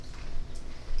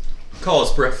Call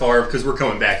us Brett Favre because we're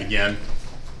coming back again.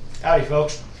 Howdy,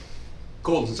 folks.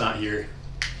 Colton's not here.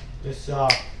 This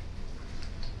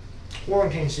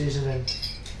quarantine season,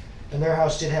 and their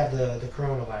house did have the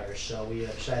coronavirus, so we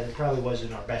decided it probably was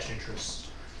in our best interest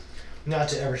not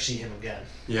to ever see him again.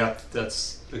 Yeah,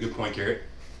 that's a good point, Garrett.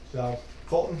 So,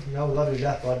 Colton, we love you to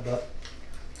death, bud, but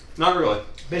Not really.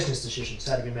 business decisions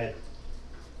had to be made.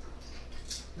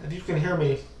 If you can hear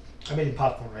me, I'm eating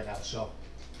popcorn right now, so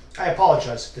I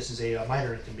apologize if this is a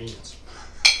minor inconvenience.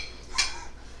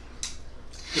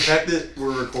 The fact that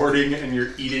we're recording and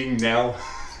you're eating now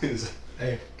is...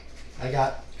 Hey, I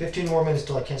got 15 more minutes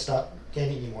till I can't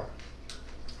eat anymore.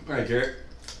 Alright, Garrett,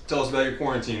 tell us about your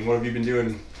quarantine. What have you been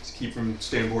doing to keep from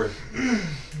staying bored?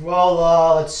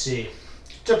 Well, let's see.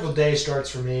 Typical day starts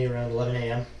for me around 11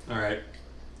 a.m. Alright.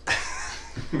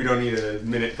 We don't need a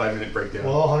 5-minute breakdown.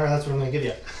 Well, Hunter, that's what I'm going to give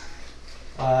you.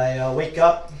 I wake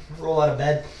up, roll out of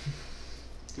bed.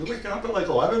 You're waking up at like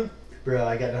 11? Bro,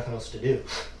 I got nothing else to do.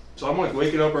 So I'm like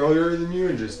waking up earlier than you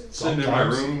and just sitting in my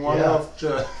Sometimes, room long yeah. enough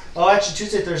to... Oh, actually,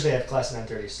 Tuesday, Thursday I have class at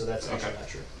 9:30, so that's actually Okay. not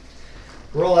true.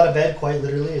 Roll out of bed quite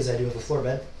literally, as I do with a floor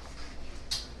bed.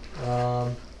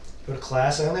 Go to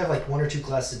class. I only have like 1 or 2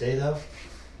 classes a day, though.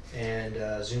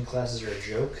 And Zoom classes are a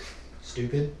joke.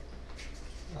 Stupid.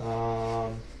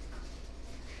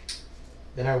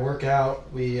 Then I work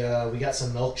out. We got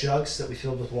some milk jugs that we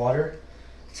filled with water.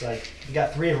 It's like, we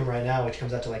got 3 of them right now, which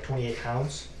comes out to like 28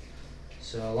 pounds.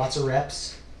 So lots of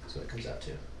reps. That's what it comes out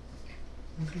to.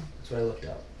 That's what I looked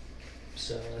up.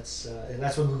 So that's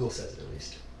what Google says, at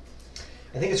least.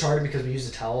 I think it's harder because we use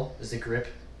the towel as the grip,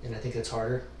 and I think that's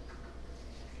harder.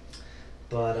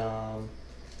 But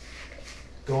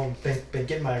been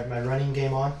getting my running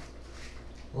game on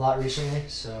a lot recently.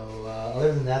 So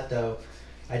other than that, though,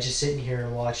 I just sit in here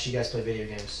and watch you guys play video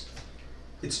games.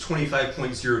 It's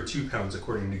 25.02 pounds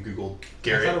according to Google,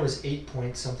 Garrett. I thought it was 8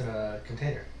 point something a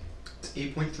container. It's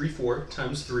 8.34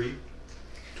 times 3,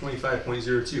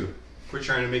 25.02. Quit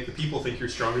trying to make the people think you're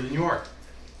stronger than you are.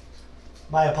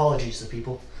 My apologies to the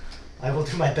people. I will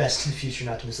do my best in the future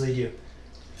not to mislead you.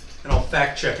 And I'll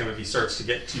fact check him if he starts to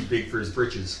get too big for his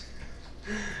britches.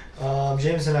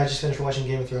 James and I just finished watching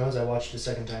Game of Thrones. I watched it a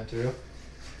second time through.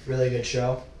 Really good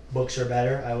show. Books are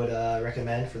better. I would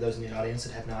recommend for those in the audience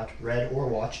that have not read or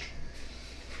watched.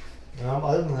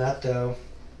 Other than that, though,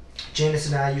 James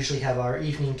and I usually have our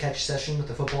evening catch session with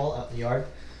the football out in the yard.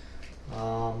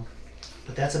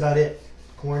 But that's about it.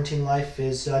 Quarantine life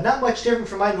is not much different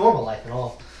from my normal life in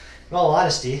all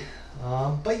honesty.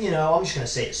 But I'm just gonna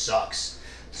say it sucks.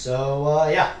 So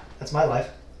yeah, that's my life.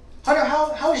 Hunter,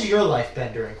 how has your life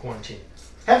been during quarantine?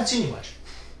 Haven't seen you much.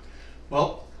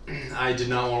 Well, I did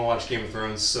not want to watch Game of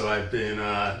Thrones, so I've been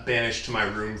banished to my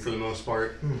room for the most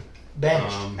part.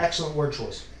 Banished. Excellent word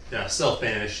choice. Yeah,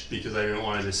 self-banished because I didn't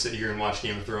want to just sit here and watch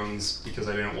Game of Thrones because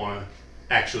I didn't want to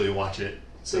actually watch it.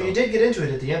 So you did get into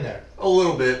it at the end there. A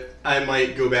little bit. I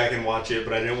might go back and watch it,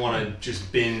 but I didn't want to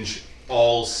just binge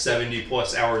all 70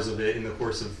 plus hours of it in the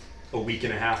course of a week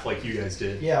and a half like you guys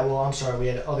did. Yeah, well, I'm sorry. We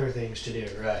had other things to do.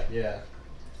 Right, yeah.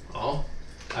 Well,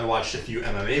 I watched a few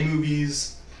MMA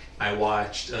movies. I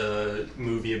watched a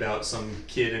movie about some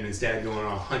kid and his dad going on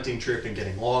a hunting trip and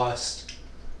getting lost.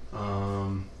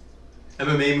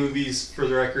 MMA movies, for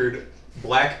the record,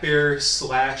 Black Bear /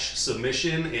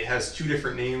 Submission. It has 2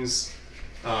 different names.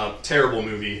 Terrible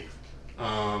movie.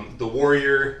 The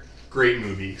Warrior, great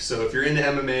movie. So if you're into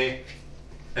MMA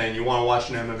and you want to watch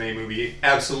an MMA movie,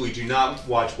 absolutely do not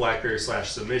watch Black Bear /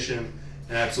 Submission,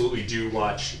 and absolutely do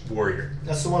watch Warrior.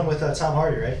 That's the one with Tom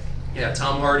Hardy, right? Yeah,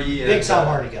 Tom Hardy. Big Tom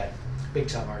Hardy guy. Big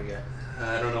Tom Hardy guy.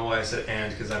 I don't know why I said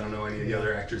 "and" because I don't know any of the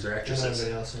other actors or There's actresses.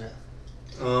 nobody else in it.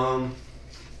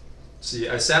 See,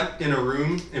 I sat in my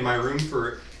room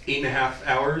for 8.5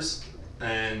 hours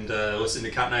and listened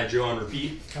to Cotton Eye Joe on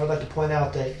repeat. I would like to point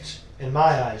out that, in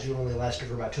my eyes, you only lasted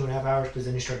for about 2.5 hours because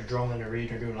then you started drawing and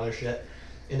reading or doing other shit,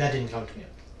 and that didn't count to me.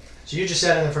 So you just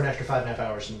sat in there for an extra 5.5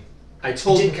 hours and it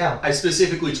didn't count. I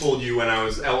specifically told you when I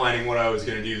was outlining what I was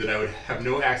going to do that I would have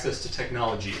no access to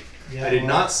technology. Yeah, I did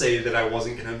not say that I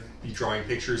wasn't going to be drawing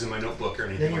pictures in my notebook or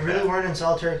anything Then you like really that. weren't in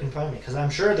solitary confinement, because I'm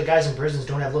sure the guys in prisons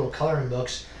don't have little coloring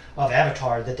books of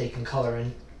Avatar that they can color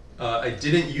in. I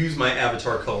didn't use my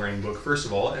Avatar coloring book, first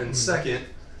of all, and second,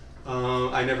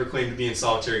 I never claimed to be in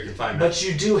solitary confinement. But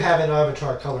you do have an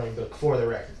Avatar coloring book, for the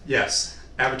record. Yes,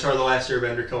 Avatar: The Last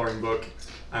Airbender coloring book.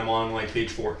 I'm on like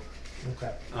page 4.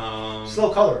 Okay. Um,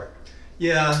 Slow colorer.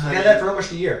 Yeah, You had that for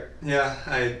almost a year. Yeah,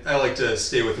 I like to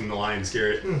stay within the lines,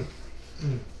 Garrett.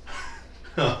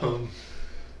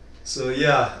 So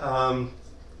yeah,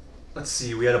 let's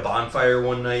see. We had a bonfire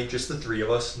one night, just the 3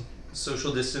 of us.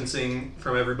 social distancing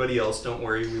from everybody else. Don't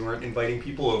worry, we weren't inviting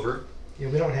people over. Yeah,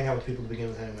 we don't hang out with people to begin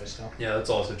with anyway, so. Yeah, that's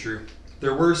also true.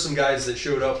 There were some guys that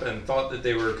showed up and thought that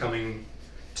they were coming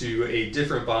to a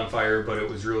different bonfire, but it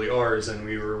was really ours, and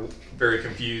we were very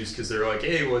confused because they're like,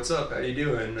 "Hey, what's up? How you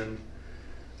doing?" And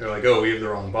they're like, "Oh, we have the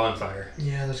wrong bonfire."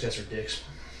 Yeah, those guys are dicks.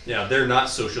 Yeah, they're not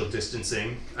social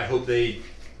distancing. I hope they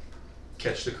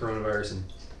catch the coronavirus and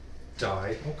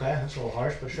die. Okay, that's a little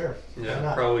harsh, but sure.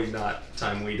 Yeah, probably not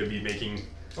timely to be making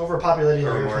overpopulating a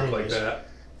the remark earth like that.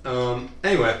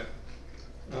 Anyway,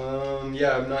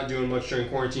 yeah, I'm not doing much during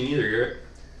quarantine either, Garrett.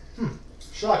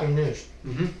 Shocking news.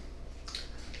 Mm-hmm.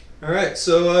 All right,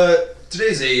 so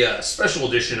today's a special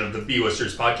edition of the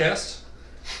B-Listers podcast.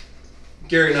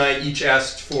 Garrett and I each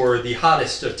asked for the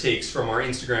hottest of takes from our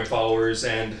Instagram followers,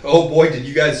 and oh boy, did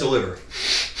you guys deliver.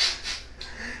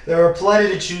 There are plenty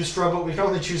to choose from, but we can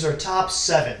only choose our top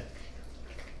 7.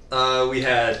 We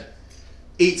had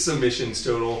 8 submissions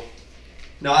total,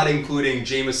 not including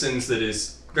Jameson's that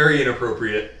is very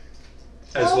inappropriate,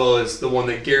 as well as the one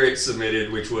that Garrett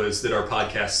submitted, which was that our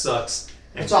podcast sucks.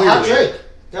 And it's a hot take.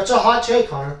 That's a hot take,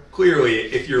 Hunter. Clearly,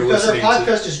 if you're listening because our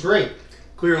podcast is great.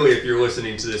 Clearly, if you're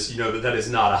listening to this, you know that is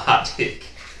not a hot take.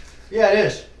 Yeah, it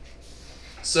is.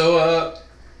 So,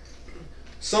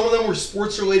 some of them were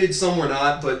sports-related, some were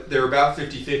not, but they're about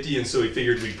 50-50, and so we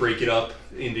figured we'd break it up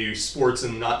into sports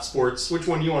and not sports. Which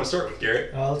one do you want to start with,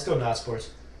 Garrett? Let's go not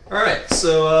sports. All right,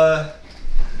 so,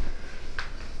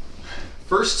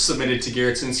 first submitted to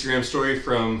Garrett's Instagram story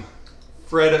from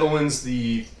Fred Owens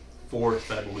the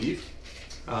 4th, I believe.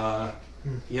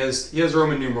 He has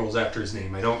Roman numerals after his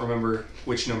name. I don't remember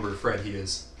which number Fred he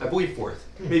is. I believe 4th,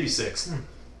 maybe 6th. I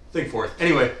think 4th.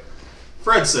 Anyway,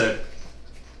 Fred said,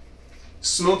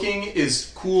 "Smoking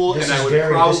is cool, This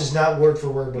is not word for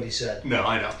word what he said. No,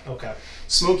 I know. Okay.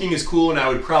 Smoking is cool, and I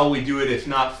would probably do it if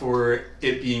not for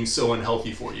it being so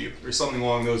unhealthy for you, or something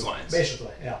along those lines."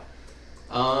 Basically, yeah.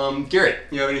 Garrett,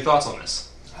 you have any thoughts on this?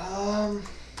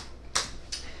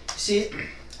 See,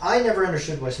 I never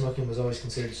understood why smoking was always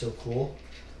considered so cool.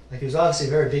 Like, it was obviously a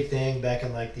very big thing back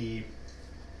in, like,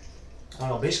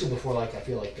 basically before, like, I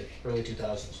feel like the early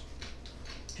 2000s.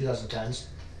 2010s.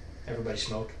 Everybody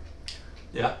smoked.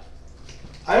 Yeah.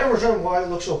 I never understood why it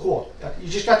looked so cool. You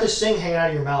just got this thing hanging out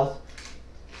of your mouth.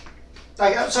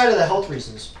 Like, outside of the health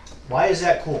reasons, why is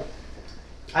that cool?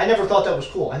 I never thought that was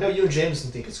cool. I know you and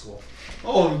Jameson think it's cool.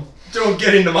 Oh, don't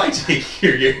get into my take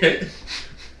here, Garrett.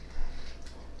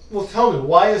 Well, tell me,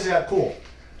 why is that cool?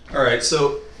 All right,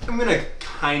 so I'm going to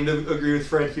kind of agree with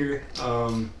Fred here.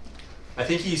 I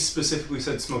think he specifically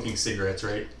said smoking cigarettes,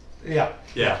 right? Yeah.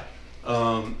 Yeah.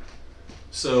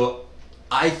 So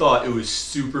I thought it was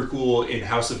super cool in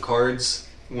House of Cards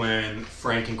when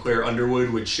Frank and Claire Underwood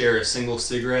would share a single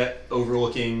cigarette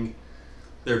overlooking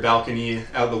their balcony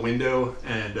out the window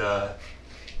and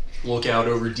look out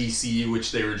over DC,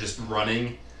 which they were just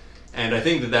running. And I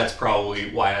think that that's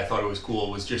probably why I thought it was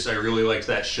cool, was just I really liked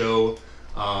that show.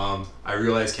 I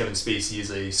realized Kevin Spacey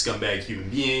is a scumbag human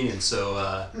being, and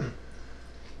so...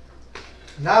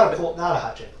 Not a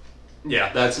hot take.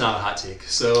 Yeah, that's not a hot take.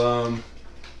 So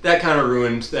that kind of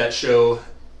ruined that show,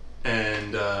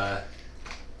 and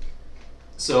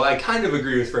so I kind of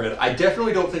agree with Fred. I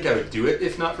definitely don't think I would do it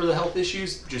if not for the health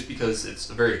issues, just because it's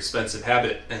a very expensive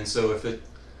habit, and so if it...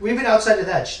 Well, even outside of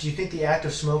that, do you think the act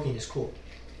of smoking is cool?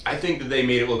 I think that they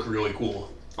made it look really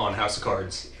cool on House of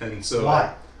Cards, and so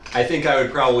why? I think I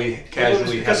would probably casually... It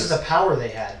was because of the power they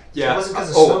had. Yeah. It wasn't because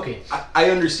of smoking.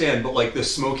 I understand, but like the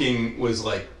smoking was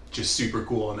like just super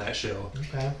cool on that show.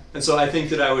 Okay. And so I think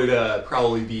that I would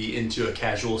probably be into a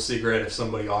casual cigarette if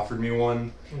somebody offered me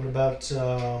one. What about...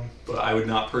 But I would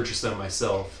not purchase them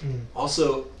myself.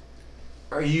 Also,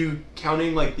 are you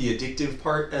counting like the addictive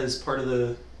part as part of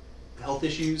the health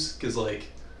issues? Because like...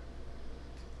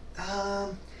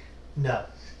 No.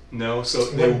 No? So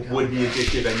they would be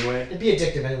addictive anyway? It'd be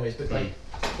addictive anyways, but like,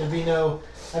 there'd be no...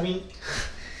 I mean,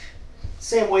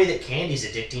 same way that candy's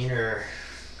addicting, or...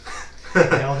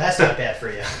 that's not bad for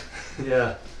you.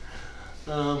 Yeah.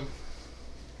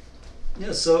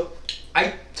 Yeah, so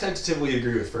I tentatively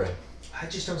agree with Fred. I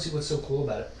just don't see what's so cool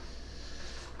about it.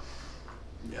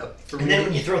 Yep. And then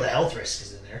when you throw the health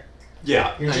risks in there,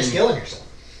 yeah, you're just killing yourself.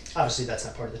 Obviously, that's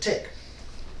not part of the take.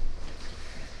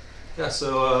 Yeah,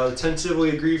 so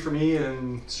tentatively agree for me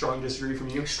and strong disagree from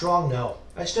you. Strong no.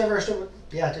 I just never understood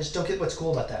I just don't get what's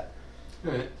cool about that.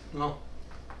 Alright, well,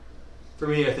 for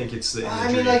me, I think it's the imagery.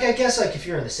 I mean, like, I guess, like, if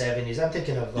you're in the 70s, I'm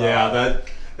thinking of...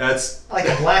 that's... Like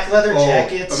a black leather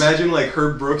jacket. Imagine, like,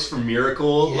 Herb Brooks from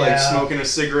Miracle, like, smoking a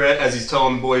cigarette as he's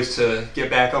telling the boys to get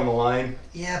back on the line.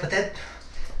 Yeah, but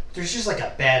there's just, like,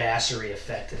 a badassery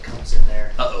effect that comes in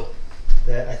there. Uh-oh.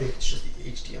 That I think it's just the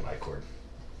HDMI cord.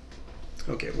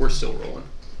 Okay, we're still rolling.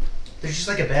 There's just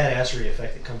like a badassery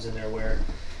effect that comes in there where,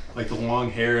 Like the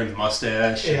long hair and the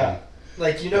mustache. yeah,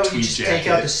 like you know, you tweed just take jacket.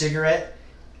 out the cigarette,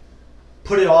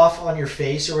 put it off on your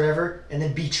face or whatever, and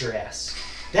then beat your ass.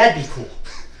 That'd be cool.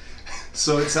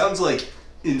 So it sounds like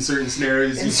in certain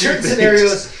scenarios, In you certain do things-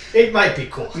 scenarios, it might be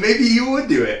cool. maybe you would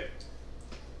do it.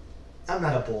 I'm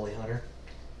not a bully hunter.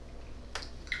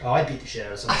 Oh, I'd beat the shit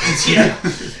out of some kids. Yeah.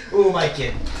 Who am I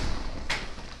kidding?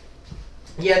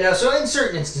 Yeah, no, so in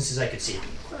certain instances I could see it.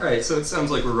 All right, so it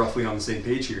sounds like we're roughly on the same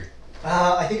page here.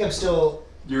 I think I'm still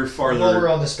You're farther lower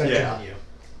on the spectrum yeah. than you.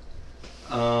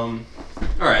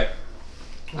 All right.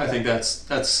 I Okay. think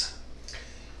that's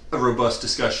a robust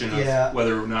discussion of Yeah.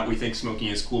 whether or not we think smoking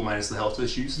is cool minus the health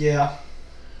issues. Yeah,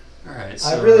 All right. I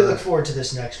So, really look forward to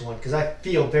this next one because I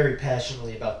feel very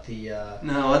passionately about the.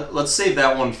 No, let's save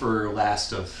that one for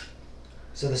last of.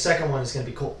 So the second one is going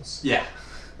to be Colton's. Yeah,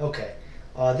 Okay.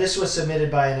 This was submitted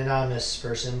by an anonymous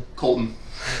person. Colton.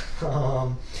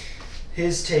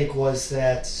 His take was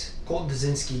that Colton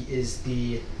Pazinski is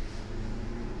the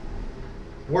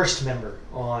worst member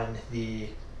on the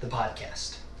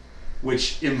podcast.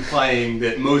 Which implying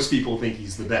that most people think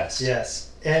he's the best. Yes,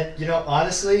 and you know,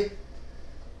 honestly,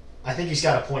 I think he's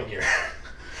got a point here.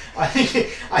 I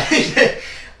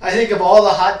think of all the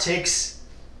hot takes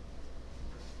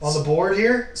on the board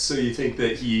here, So you think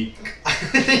that he I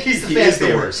think he's the He fan is the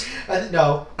favorite. worst.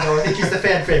 No, I think he's the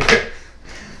fan favorite.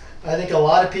 I think a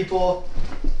lot of people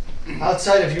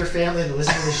outside of your family that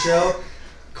listen to the show,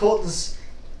 Colton's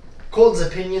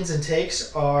opinions and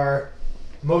takes are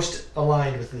most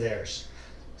aligned with theirs.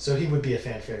 So he would be a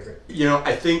fan favorite. you know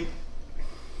I think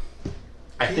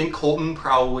Colton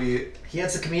probably He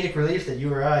has the comedic relief that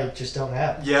you or I just don't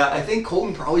have. yeah I think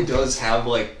Colton probably does have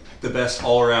like the best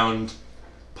all around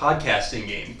podcasting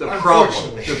game.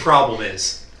 Unfortunately. The problem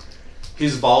is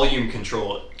his volume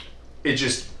control. It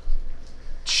just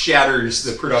shatters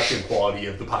the production quality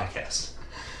of the podcast.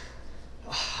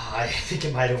 I think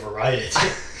it might override it.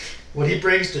 What he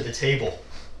brings to the table.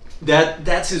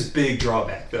 That's his big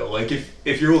drawback though. Like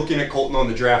if you're looking at Colton on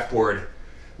the draft board,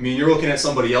 I mean you're looking at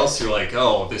somebody else, you're like,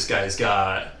 oh, this guy's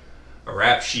got a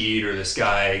rap sheet or this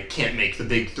guy can't make the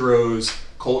big throws.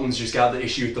 Colton's just got the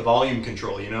issue with the volume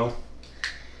control, you know?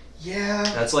 Yeah.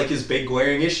 That's like his big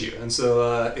glaring issue. And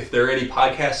so if there are any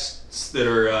podcasts that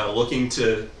are looking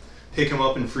to pick him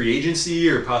up in free agency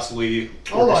or possibly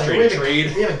Hold on, orchestrate a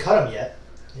trade we haven't cut him yet.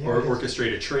 Yeah, or I guess-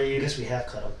 orchestrate a I trade, guess we have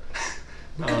cut him.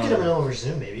 We could get him in over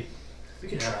Zoom, maybe. We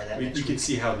could try that we next could week.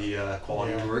 see how the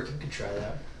quality Yeah, would work. We could try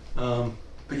that.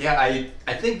 But yeah,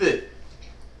 I think that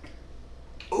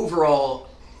overall,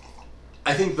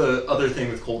 I think the other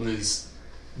thing with Colton is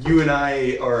you and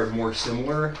I are more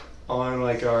similar on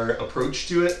like our approach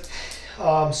to it.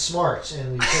 Smart,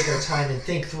 and we take our time and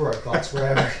think through our thoughts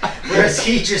whereas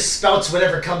he just spouts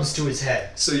whatever comes to his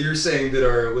head. So you're saying that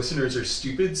our listeners are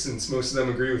stupid since most of them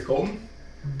agree with Colton?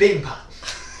 Bing pop.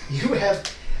 You have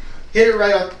hit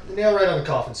it nail right on the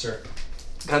coffin, sir.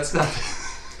 That's not.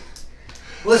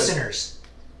 Listeners,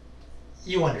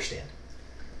 you understand.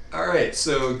 All right,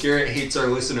 so Garrett hates our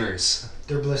listeners,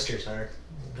 They're blisters, Hunter.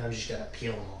 Sometimes you just gotta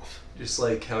peel them off. just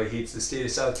like how he hates the state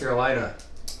of South Carolina.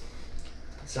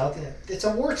 It's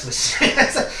a worthless.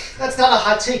 That's not a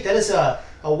hot take. That is a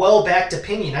well-backed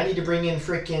opinion. I need to bring in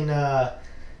freaking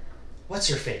what's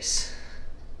her face?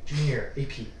 Junior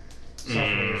AP. It's not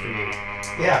familiar for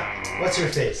you. Yeah, what's her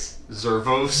face?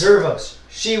 Zervos. Zervos.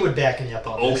 She would back me up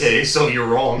on this. Okay, so you're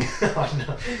wrong.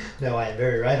 Oh, no, I am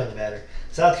very right on the matter.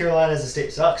 South Carolina as a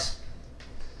state sucks.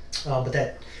 But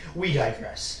that we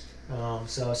digress.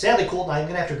 So sadly, Colton, I'm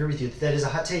gonna have to agree with you that is a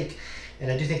hot take, and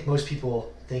I do think most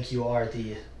people think you are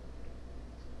the.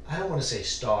 I don't want to say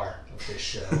star of this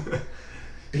show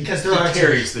because there He aren't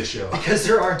carries the show. because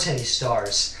there aren't any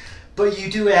stars, but you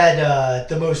do add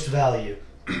the most value.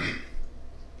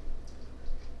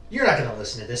 You're not gonna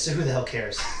listen to this, so who the hell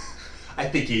cares? I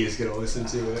think he is going to listen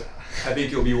to it. I think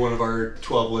he'll be one of our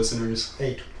 12 listeners.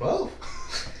 Hey, 12.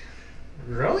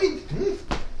 Growing.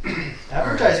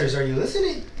 Advertisers, are you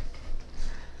listening?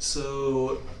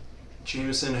 So,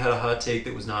 Jameson had a hot take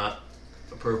that was not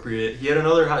appropriate. He had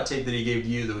another hot take that he gave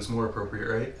you that was more appropriate,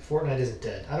 right? Fortnite isn't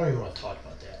dead. I don't even want to talk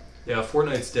about that. Yeah,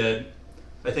 Fortnite's dead.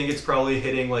 I think it's probably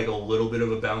hitting like a little bit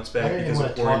of a bounce I back don't even because want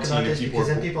of to talk quarantine about and this people because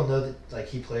are. then people know that like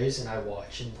he plays and I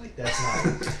watch and like that's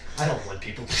not. I don't want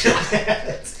people to know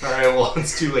that. All right, well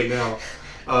it's too late now.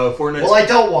 Fortnite's Well, I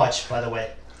don't watch, by the way.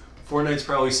 Fortnite's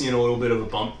probably seeing a little bit of a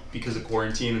bump because of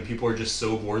quarantine and people are just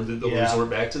so bored that they'll Yeah.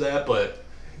 resort back to that, but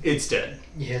it's dead.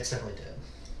 Yeah, it's definitely dead.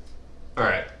 All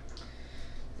right.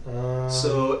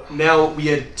 So now we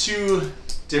had two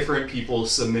different people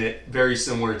submit very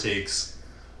similar takes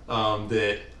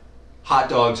that hot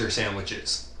dogs are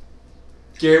sandwiches.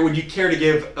 Garrett, would you care to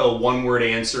give a one-word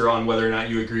answer on whether or not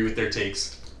you agree with their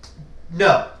takes?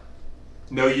 No.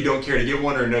 No, you don't care to give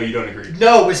one, or no, you don't agree?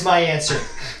 No is my answer.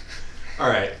 All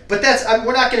right. But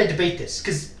we're not going to debate this,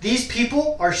 because these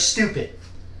people are stupid.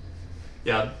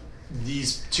 Yeah,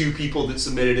 these two people that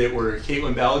submitted it were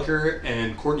Caitlin Ballaker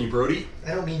and Courtney Brody.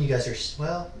 I don't mean you guys are...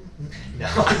 Well, no,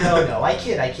 I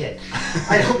kid.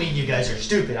 I don't mean you guys are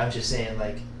stupid. I'm just saying,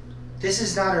 like, this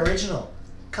is not original.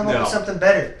 Come up with something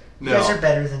better. You guys are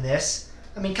better than this.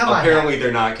 I mean, come on. Apparently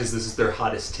they're not, because this is their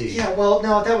hottest take. Yeah, well,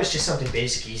 no, that was just something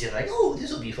basic, easy. Like, oh,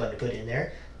 this will be fun to put in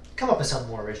there. Come up with something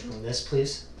more original than this,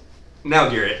 please. Now,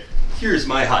 Garrett, here's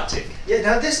my hot take. Yeah,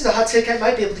 now this is a hot take I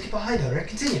might be able to get behind, Hunter.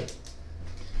 Continue.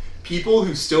 People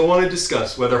who still want to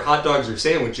discuss whether hot dogs are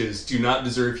sandwiches do not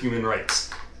deserve human rights.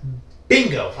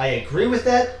 Bingo. I agree with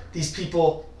that. These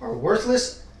people are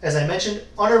worthless. As I mentioned,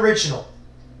 unoriginal.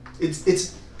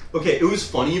 It's okay, it was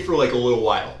funny for like a little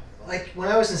while. Like when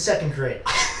I was in second grade.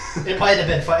 It might have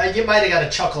been fun. You might have got a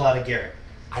chuckle out of Garrett.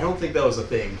 I don't think that was a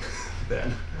thing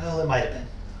then. Well, it might have been.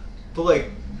 But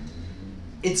like,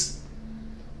 it's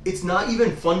not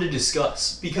even fun to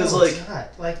discuss because no, it's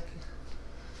not.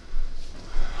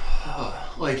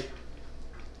 Like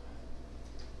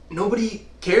nobody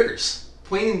cares.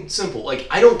 Plain and simple. Like,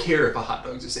 I don't care if a hot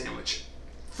dog's a sandwich.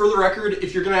 For the record,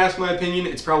 if you're gonna ask my opinion,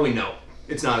 it's probably no.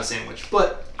 It's not a sandwich.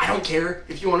 But I don't care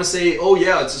if you want to say, oh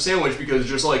yeah, it's a sandwich because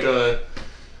just like a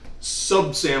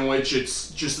sub sandwich,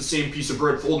 it's just the same piece of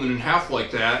bread folded in half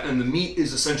like that, and the meat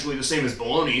is essentially the same as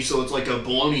bologna, so it's like a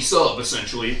bologna sub,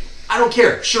 essentially. I don't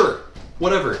care. Sure.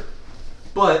 Whatever.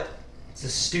 But it's a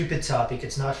stupid topic.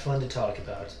 It's not fun to talk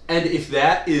about. And if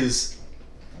that is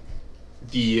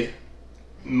the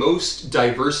most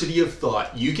diversity of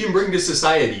thought you can bring to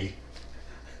society,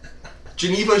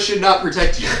 Geneva should not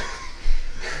protect you.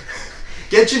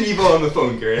 Get Geneva on the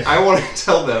phone, Garrett. I want to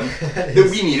tell them that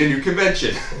we need a new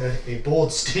convention. A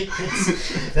bold statement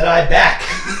that I back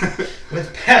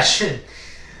with passion.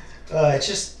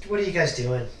 Just, what are you guys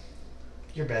doing?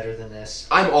 You're better than this.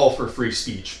 I'm all for free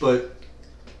speech, but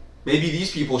maybe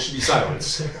these people should be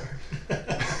silenced.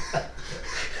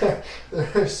 There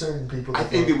are certain people. I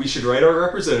think that we should write our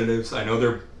representatives. I know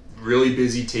they're really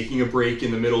busy taking a break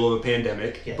in the middle of a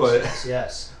pandemic, but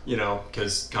yes. You know,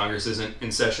 because Congress isn't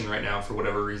in session right now for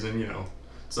whatever reason. You know,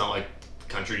 it's not like the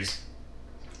country's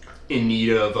in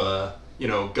need of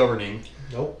governing.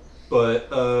 Nope. But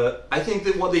I think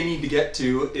that what they need to get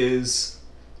to is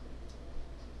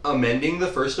amending the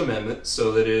First Amendment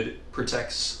so that it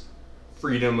protects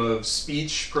freedom of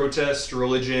speech, protest,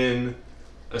 religion,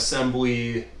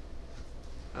 assembly.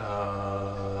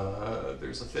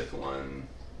 There's a fifth one.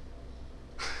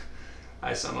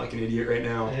 I sound like an idiot right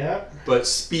now. Yeah. But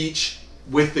speech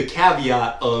with the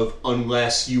caveat of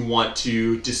unless you want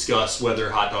to discuss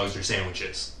whether hot dogs are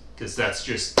sandwiches. Because that's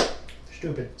just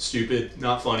stupid,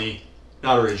 not funny,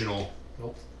 not original.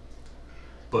 Nope.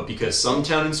 But because some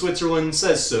town in Switzerland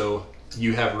says so,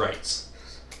 you have rights.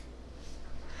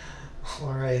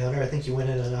 All right, Hunter, I think you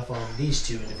went in enough on these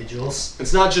two individuals.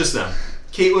 It's not just them.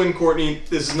 Caitlin, Courtney,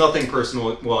 this is nothing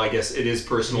personal. Well, I guess it is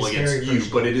personal against you,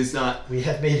 but it is not. We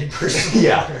have made it personal.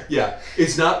 Yeah.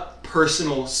 It's not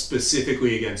personal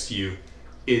specifically against you.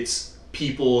 It's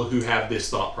people who have this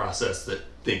thought process that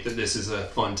think that this is a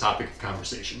fun topic of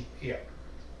conversation. Yeah.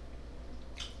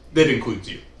 That includes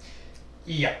you.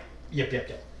 Yeah.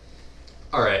 Yep.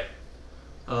 All right.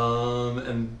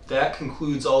 And that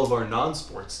concludes all of our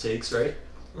non-sports takes, right?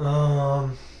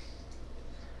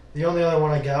 The only other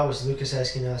one I got was Lucas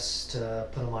asking us to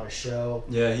put him on a show.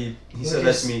 Yeah, he said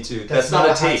that to me too. That's not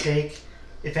a hot take.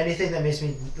 If anything, that makes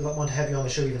me want to have you on the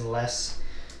show even less.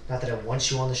 Not that I want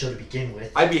you on the show to begin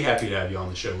with. I'd be happy to have you on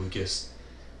the show, Lucas.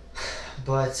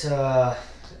 But,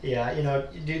 yeah,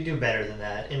 do better than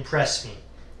that. Impress me.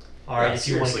 All right, if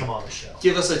you want to come on the show.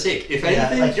 Give us a take. If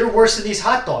anything... like, you're worse than these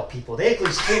hot dog people. They at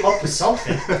least came up with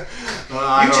something.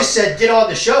 You just said, get on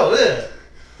the show. Ugh.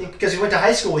 I think because we went to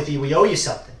high school with you, we owe you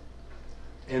something.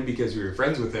 And because we were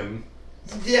friends with him.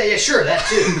 Yeah, sure, that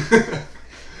too.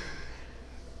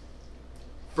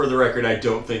 For the record, I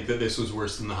don't think that this was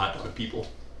worse than the hot dog people.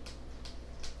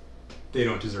 They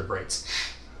don't deserve rights.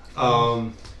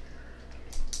 But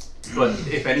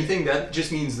if anything, that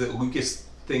just means that Lucas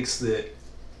thinks that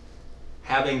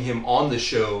having him on the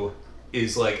show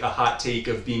is like a hot take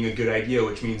of being a good idea,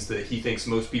 which means that he thinks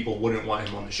most people wouldn't want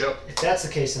him on the show. If that's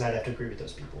the case, then I'd have to agree with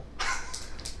those people.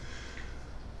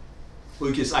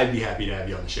 Lucas, I'd be happy to have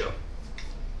you on the show.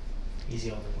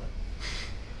 Easy on the one.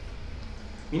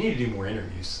 We need to do more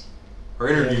interviews. Our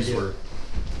interviews were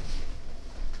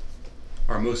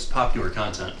our most popular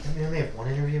content. Didn't we only have one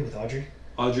interview with Audrey?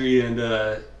 Audrey and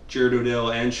Jared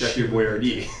Odell and Sheffield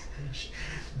Boyardee.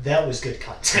 That was good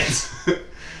content.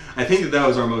 I think that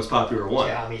was our most popular one.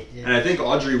 Yeah, I mean... And I think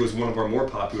Audrey was one of our more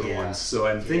popular ones. So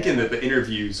I'm thinking that the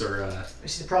interviews are...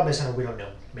 See, the problem is we don't know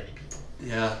many people.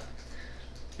 Yeah.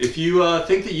 If you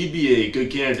think that you'd be a good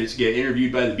candidate to get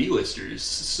interviewed by the B-listers,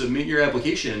 submit your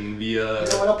application via... You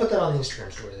know what? I'll put that on the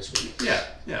Instagram story this week.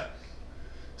 Yeah.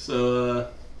 So,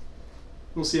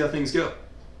 we'll see how things go.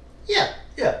 Yeah.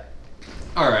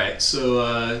 Alright,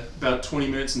 so about 20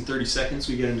 minutes and 30 seconds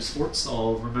we get into sports.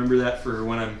 I'll remember that for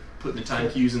when I'm putting the time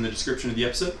cues in the description of the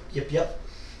episode. Yep.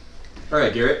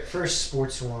 Alright, Garrett. First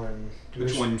sports one.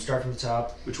 Which one? Start from the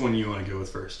top. Which one do you want to go with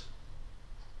first?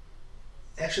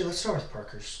 Actually, let's start with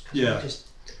Parker's. Yeah.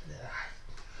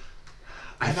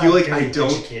 I I'm feel not like very I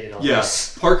don't... educated on Yeah,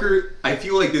 this. Parker, I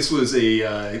feel like this was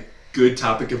a good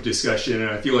topic of discussion, and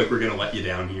I feel like we're going to let you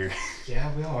down here.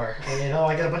 Yeah, we are. And,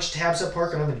 I got a bunch of tabs up,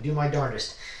 Parker, and I'm going to do my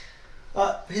darndest.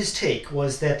 His take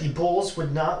was that the Bulls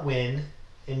would not win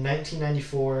in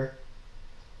 1994.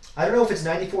 I don't know if it's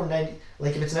 94, 90,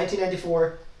 like if it's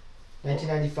 1994,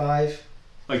 1995.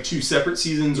 Like two separate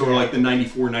seasons or like the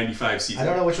 94-95 season? I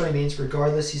don't know which one he means.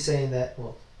 Regardless, he's saying that,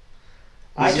 well,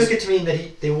 I took it to mean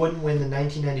that they wouldn't win the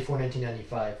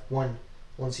 1994-1995 one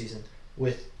season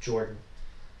with Jordan.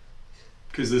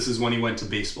 Because this is when he went to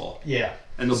baseball. Yeah.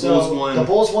 And the Bulls won... The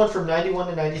Bulls won from 91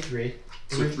 to 93.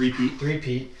 So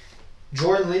three-peat.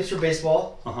 Jordan leaves for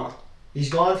baseball. Uh-huh. He's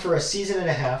gone for a season and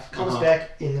a half. Comes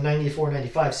back in the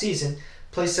 94-95 season.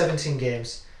 Plays 17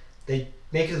 games. They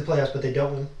make it to the playoffs, but they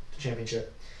don't win the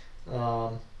championship.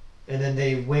 And then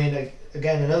they win,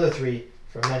 again, another 3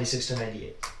 from 96 to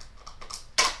 98.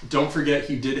 Don't forget,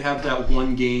 he did have that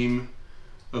one game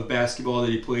of basketball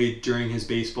that he played during his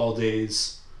baseball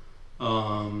days.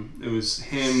 It was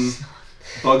him,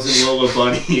 Bugs and Lola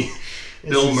Bunny,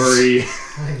 Bill Murray.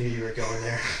 I knew you were going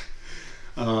there.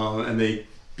 And they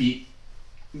beat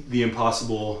the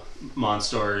Impossible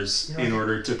Monstars in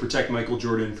order to protect Michael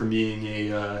Jordan from being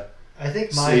a I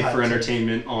think slave for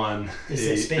entertainment on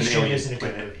Space an Jam alien isn't a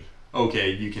good planet. movie.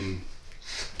 Okay, you can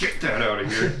get that out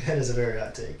of here. That is a very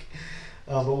hot take.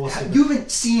 But we'll see. You haven't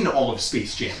seen all of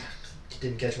Space Jam. It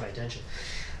didn't catch my attention.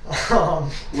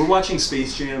 We're watching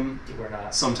Space Jam We're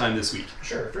not. sometime this week.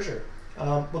 Sure, for sure.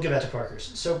 We'll get back to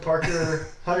Parker's. So, Parker,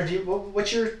 Hunter,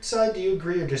 what's your side? Do you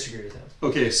agree or disagree with him?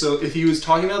 Okay, so if he was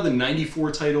talking about the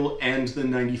 94 title and the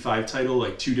 95 title,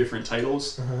 like two different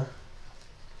titles,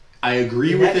 I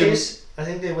agree with him. In that case, I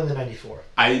think they win the 94.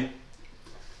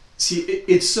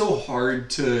 It's so hard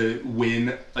to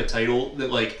win a title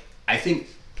that, like, I think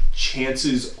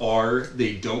chances are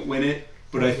they don't win it,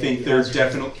 but I think they're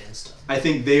definitely... I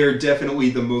think they are definitely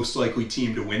the most likely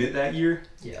team to win it that year.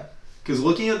 Yeah. Because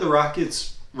looking at the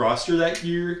Rockets roster that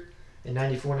year... In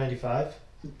 94, 95?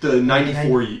 The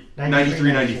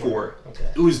 93-94. Okay.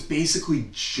 It was basically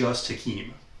just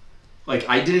Hakeem. Like,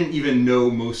 I didn't even know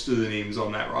most of the names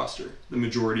on that roster. The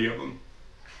majority of them.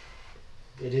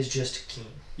 It is just Hakeem.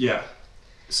 Yeah.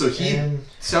 So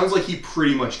sounds like he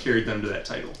pretty much carried them to that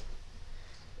title.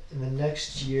 And the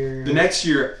next year... The next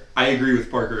year, I agree with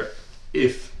Parker.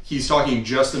 If he's talking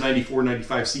just the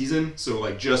 94-95 season, so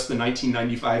like just the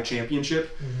 1995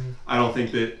 championship, I don't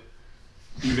think that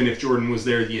even if Jordan was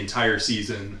there the entire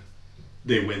season,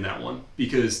 they win that one.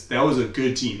 Because that was a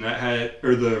good team.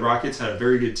 The Rockets had a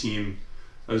very good team.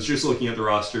 I was just looking at the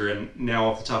roster, and now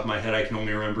off the top of my head, I can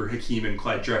only remember Hakeem and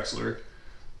Clyde Drexler.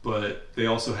 But they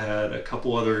also had a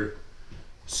couple other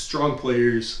strong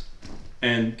players.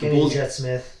 And Kenny the Jet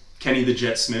Smith. Kenny the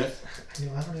Jet Smith.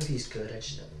 I don't know if he's good. I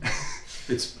just don't know.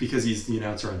 It's because he's the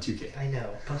announcer on 2K. I know,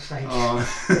 but that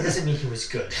doesn't mean he was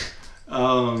good.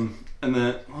 And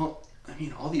then, well, I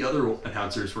mean, all the other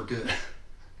announcers were good.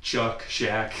 Chuck,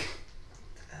 Shaq.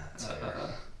 That's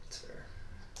fair. That's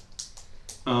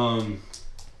fair.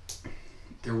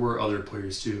 There were other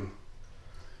players too.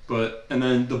 And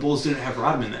then the Bulls didn't have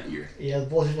Rodman that year. Yeah, the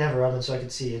Bulls didn't have Rodman, so I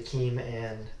could see Hakeem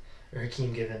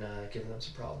giving them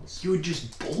some problems. He would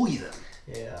just bully them.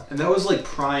 Yeah. And that was like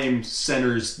prime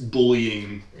centers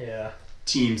bullying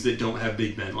teams that don't have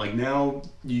big men. Like now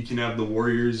you can have the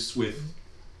Warriors with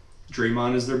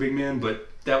Draymond as their big man, but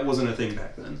that wasn't a thing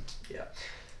back then. Yeah.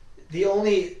 The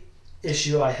only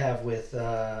issue I have with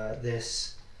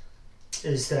this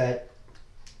is that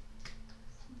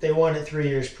they won it 3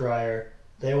 years prior.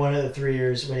 They won it the 3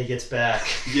 years when he gets back.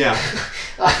 Yeah.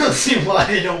 I don't see why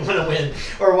they don't want to win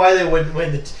or why they wouldn't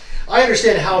win I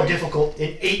understand how difficult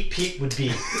an 8-peat would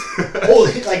be.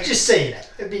 Holy, like, just saying that.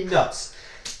 It'd be nuts.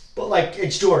 But, like,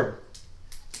 it's Jordan.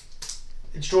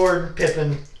 it's Jordan,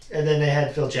 Pippen, and then they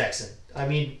had Phil Jackson. I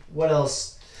mean, what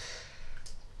else?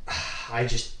 I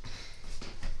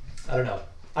don't know.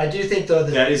 I do think, though,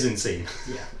 that is insane.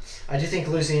 Yeah. I do think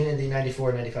losing in the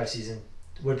 94-95 season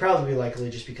would probably be likely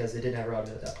just because they didn't have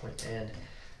Rodman at that point. And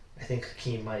I think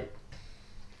Hakeem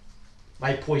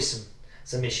might poise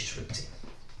some issues for the team.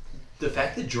 The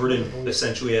fact that Jordan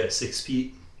essentially had a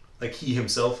six-peat, like he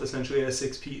himself essentially had a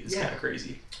six-peat, is kind of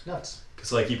crazy. Nuts.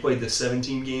 Because, like, he played the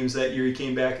 17 games that year he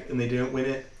came back and they didn't win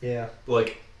it. Yeah. But,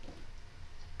 like,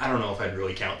 I don't know if I'd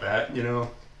really count that, you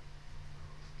know?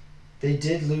 They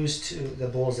did lose to the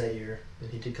Bulls that year,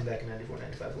 and he did come back in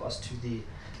 94-95, lost to the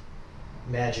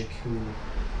Magic, who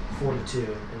 4-2,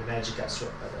 and the Magic got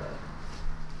swept by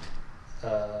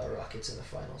the Rockets in the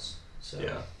finals. So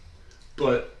yeah.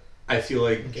 But I feel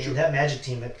like... that Magic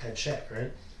team had Shaq,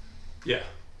 right? Yeah.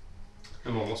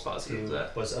 I'm almost positive of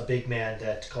that. Was a big man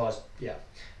that caused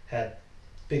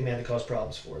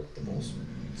problems for the Bulls.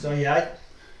 So yeah,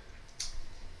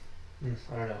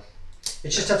 I don't know.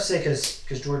 It's just tough to say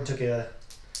because Jordan took a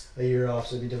year off,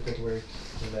 so it'd be difficult to where he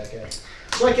came back at.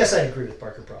 So I guess I'd agree with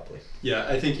Parker probably. Yeah,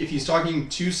 I think if he's talking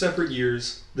two separate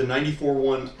years, the 94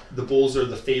 one, the Bulls are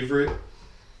the favorite.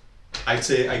 I'd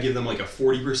say I give them like a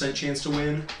 40% chance to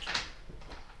win.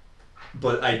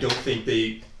 But I don't think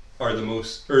they are the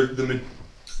most, or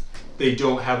they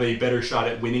don't have a better shot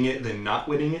at winning it than not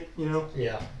winning it, you know?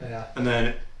 Yeah. And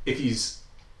then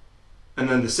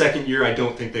the second year, I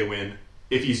don't think they win.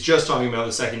 If he's just talking about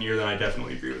the second year, then I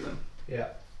definitely agree with him. Yeah.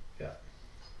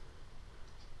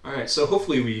 All right, so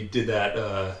hopefully we did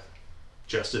that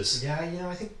justice. Yeah,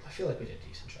 I feel like we did a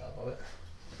decent job of it.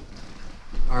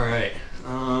 All right.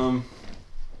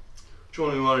 Which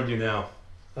one do we want to do now?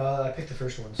 I picked the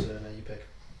first one, so now you pick.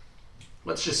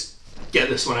 Let's just get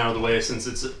this one out of the way since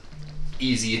it's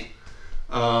easy.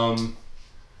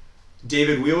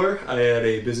 David Wheeler, I had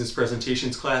a business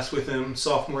presentations class with him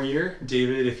sophomore year.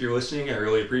 David, if you're listening, I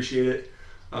really appreciate it.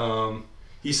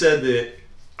 He said that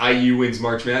IU wins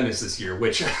March Madness this year,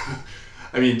 which,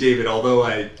 I mean, David, although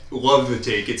I love the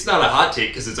take, it's not a hot take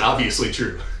because it's obviously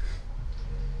true.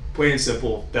 Plain and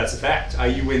simple, that's a fact.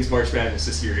 IU wins March Madness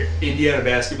this year. Indiana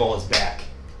basketball is back.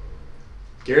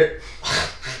 Garrett?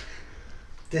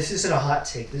 This isn't a hot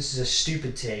take. This is a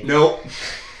stupid take. No.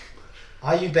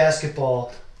 IU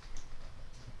basketball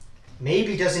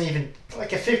maybe doesn't even,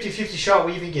 like a 50-50 shot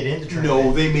we even get in the tournament.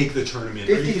 No, they make the tournament.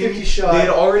 50-50 shot. They had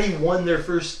already won their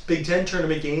first Big Ten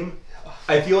tournament game.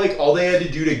 I feel like all they had to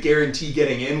do to guarantee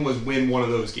getting in was win one of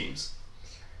those games.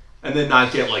 And then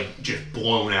not get, like, just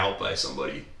blown out by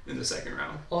somebody in the second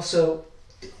round. Also,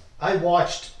 I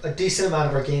watched a decent amount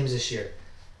of our games this year.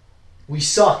 We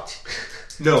sucked.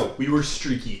 No, we were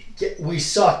streaky. Yeah, we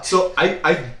sucked. So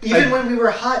when we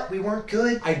were hot, we weren't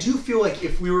good. I do feel like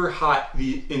if we were hot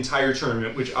the entire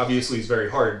tournament, which obviously is very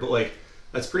hard, but like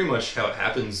that's pretty much how it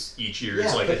happens each year.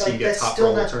 It's like a team gets hot for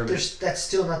all the tournament. That's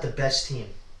still not the best team.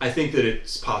 I think that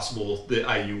it's possible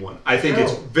that IU won. I think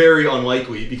it's very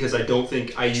unlikely because I don't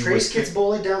think IU. Trace gets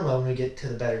bullied down low when we get to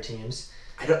the better teams.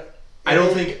 I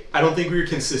don't think we were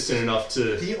consistent enough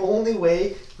to. The only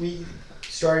way we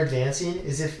start advancing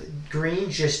is if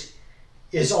Green just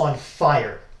is on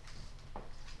fire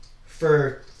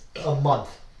for a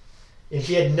month. And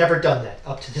he had never done that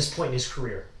up to this point in his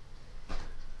career.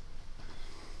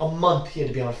 A month he had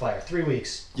to be on fire. 3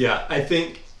 weeks. Yeah, I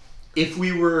think if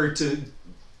we were to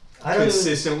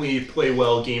consistently play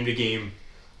well game to game,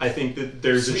 I think that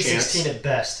there's a chance. 16 at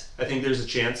best. I think there's a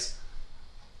chance.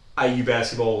 IU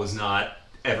basketball was not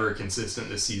ever consistent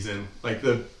this season. Like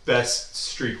the best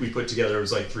streak we put together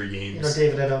was like 3 games. You know,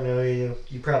 David, I don't know you.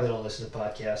 You probably don't listen to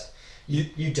podcasts.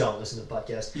 You don't listen to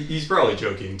podcasts. He's probably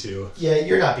joking too. Yeah,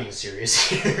 you're not being serious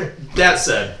here. That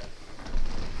said,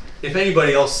 if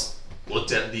anybody else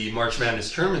looked at the March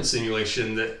Madness tournament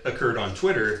simulation that occurred on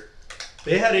Twitter,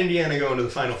 they had Indiana going to the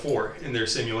Final Four in their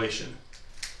simulation.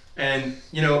 And,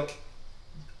 you know,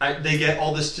 they get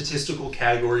all the statistical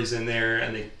categories in there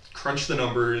and they crunch the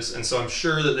numbers, and so I'm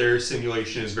sure that their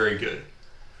simulation is very good.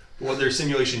 But what their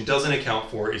simulation doesn't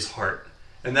account for is heart.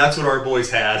 And that's what our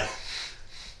boys had.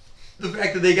 The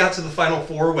fact that they got to the Final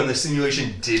Four when the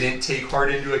simulation didn't take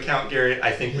heart into account, Garrett,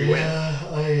 I think we win.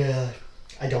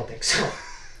 I don't think so.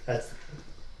 That's,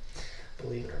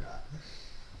 believe it or not.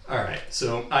 All right,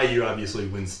 so IU obviously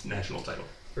wins national title.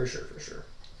 For sure.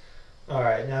 All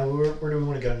right, now where do we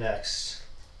want to go next?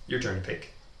 Your turn to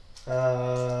pick.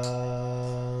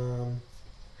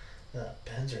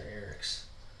 Ben's or Eric's?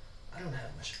 I don't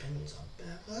have much opinions on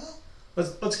Ben.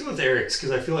 Well, let's go with Eric's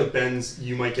because I feel like Ben's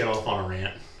you might get off on a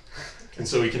rant, and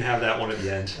so we can have that one at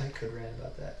the end. I could rant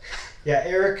about that. Yeah,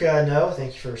 Eric. No,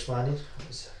 thank you for responding. I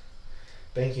was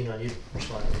banking on you to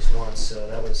respond at least once, so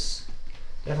that was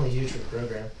definitely huge for the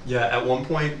program. Yeah, at one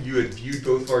point you had viewed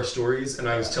both of our stories, and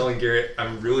I was telling Garrett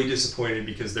I'm really disappointed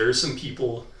because there are some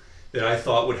people that I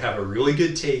thought would have a really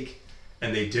good take,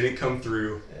 and they didn't come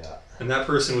through. Yeah. And that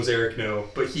person was Eric No,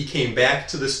 but he came back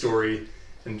to the story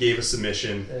and gave a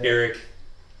submission. Yeah. Eric,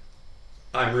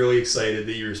 I'm really excited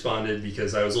that you responded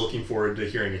because I was looking forward to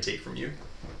hearing a take from you.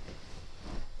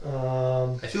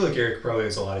 I feel like Eric probably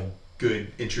has a lot of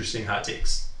good, interesting hot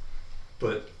takes.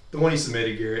 But the one he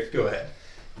submitted, Garrett, go ahead.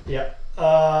 Yeah.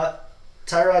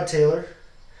 Tyrod Taylor,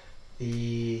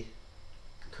 the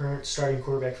current starting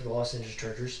quarterback for the Los Angeles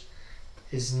Chargers,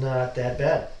 is not that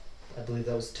bad. I believe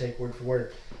that was the take word for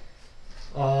word.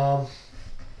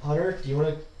 Hunter, do you want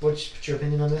to? What's your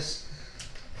opinion on this?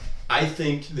 I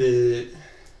think that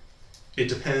it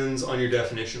depends on your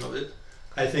definition of it.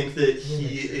 I think that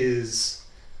he is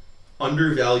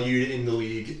undervalued in the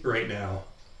league right now.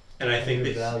 And I think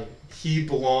that he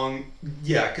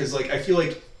because I feel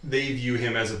like they view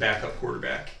him as a backup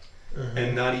quarterback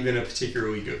and not even a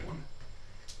particularly good one.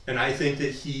 And I think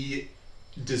that he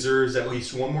deserves at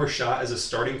least one more shot as a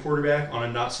starting quarterback on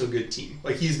a not so good team.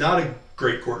 Like, he's not a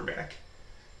great quarterback,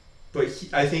 but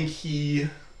I think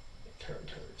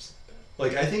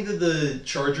that the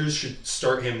Chargers should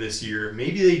start him this year.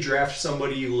 Maybe they draft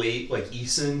somebody late, like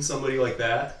Eason, somebody like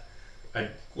that.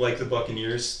 I'd like the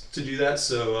Buccaneers to do that.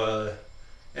 So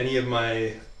any of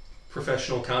my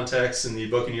professional contacts in the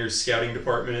Buccaneers scouting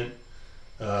department,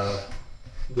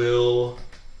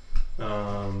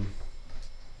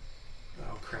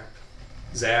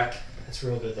 Zach. That's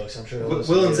real good, though, so I'm sure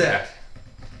Will and Zach.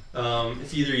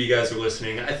 If either of you guys are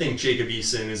listening, I think Jacob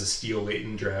Eason is a steal late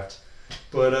in the draft.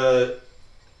 But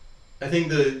I think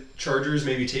the Chargers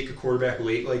maybe take a quarterback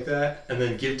late like that and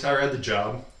then give Tyrod the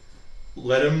job.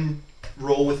 Let him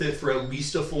roll with it for at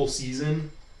least a full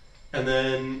season. And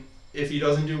then if he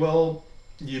doesn't do well,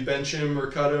 you bench him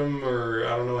or cut him, or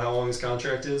I don't know how long his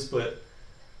contract is. But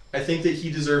I think that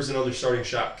he deserves another starting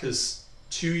shot because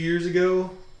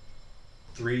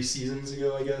 3 seasons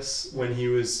ago, I guess, when he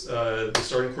was the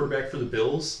starting quarterback for the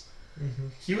Bills,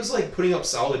 he was putting up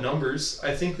solid numbers.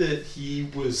 I think that he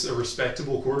was a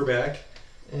respectable quarterback,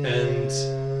 and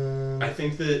I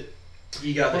think that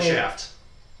he got the shaft.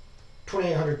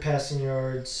 2,800 passing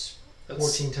yards,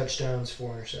 14 touchdowns,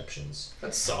 4 interceptions.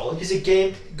 That's solid. He's a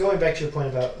game. Going back to your point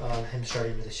about him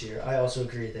starting this year, I also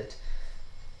agree that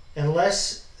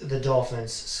unless the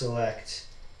Dolphins select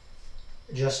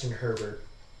Justin Herbert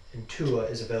and Tua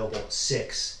is available at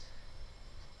 6,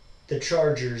 the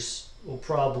Chargers will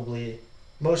probably,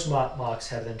 most mocks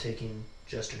have them taking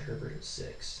Justin Herbert at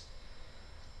 6.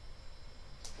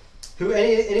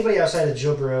 Anybody outside of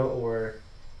Joe Burrow or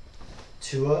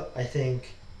Tua, I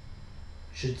think,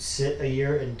 should sit a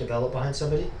year and develop behind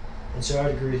somebody. And so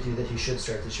I'd agree with you that he should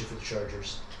start this year for the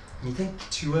Chargers. You think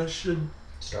Tua should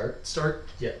start?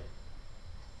 Yeah.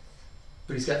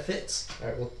 But he's got fits. All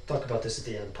right, we'll talk about this at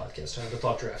the end of the podcast. We'll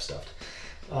talk draft stuff.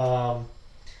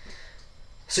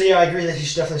 So yeah, I agree that he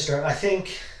should definitely start.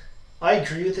 I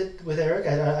agree with Eric.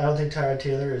 I don't think Tyrod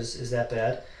Taylor is that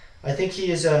bad. I think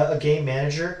he is a game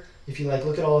manager. If you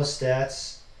look at all his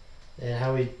stats and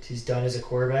how he's done as a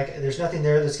quarterback, there's nothing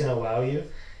there that's going to wow you.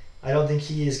 I don't think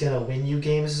he is going to win you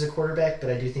games as a quarterback, but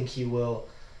I do think he will.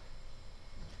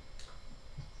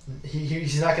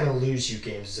 He's not going to lose you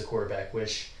games as a quarterback,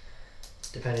 which,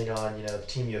 depending on the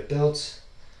team you have built,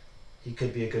 he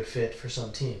could be a good fit for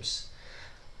some teams.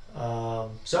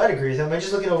 So I'd agree with him. I'm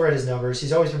just looking over at his numbers.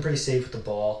 He's always been pretty safe with the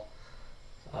ball.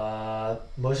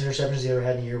 Most interceptions he ever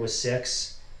had in a year was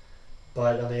 6,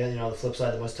 but on the flip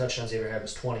side, the most touchdowns he ever had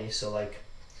was 20. So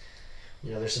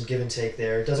there's some give and take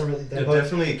there. It doesn't really.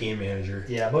 Definitely a game manager.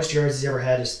 Yeah, most yards he's ever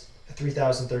had is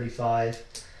 3,035.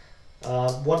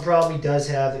 One problem he does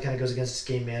have that kind of goes against his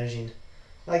game managing.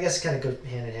 I guess it kind of goes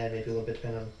hand in hand, maybe a little bit,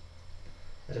 depending on.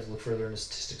 I'd have to look further into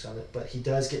statistics on it, but he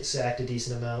does get sacked a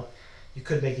decent amount. You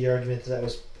could make the argument that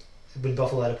was when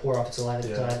Buffalo had a poor offensive line at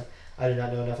the time. I do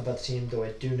not know enough about the team, though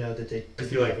I do know that they. I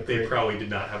feel like they probably did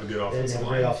not have a good offensive line. They didn't have a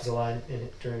great offensive line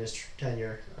during his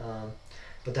tenure,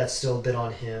 but that's still a bit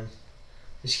on him.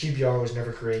 His QBR was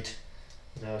never great,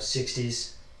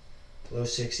 60s, low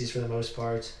 60s for the most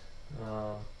part.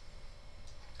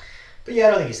 But yeah,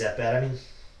 I don't think he's that bad. I mean,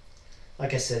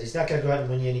 like I said, he's not going to go out and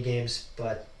win you any games,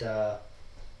 but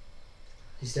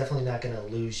he's definitely not going to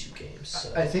lose you games.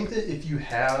 So. I think that if you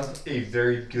have a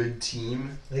very good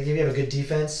team, I think if you have a good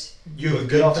defense, you have a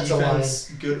good offensive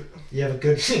defense, line, you have a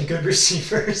good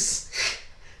receivers,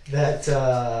 that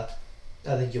I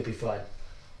think you'll be fine.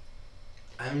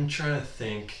 I'm trying to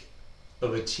think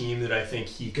of a team that I think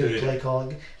he Good could. play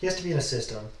calling. He has to be in a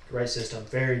system, right system,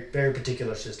 very very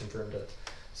particular system for him to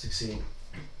succeed.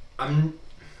 I'm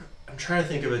trying to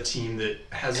think of a team that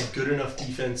has a good enough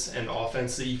defense and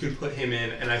offense that you could put him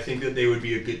in, and I think that they would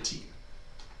be a good team.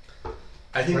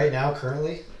 I think Right now,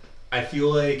 currently, I feel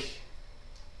like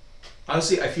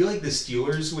honestly, I feel like the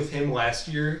Steelers with him last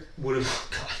year would have. oh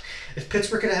God, if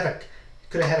Pittsburgh could have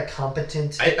had a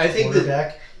competent I think that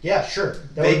quarterback, yeah, sure,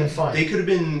 that would have been fine. They could have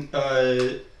been.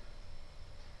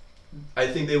 I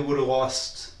think they would have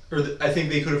lost, I think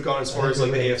they could have gone as far as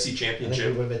like the AFC I think we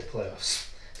Championship. would have made the playoffs.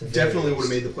 Definitely would have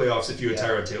made the playoffs if you had Yeah.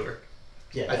 Tyrod Taylor.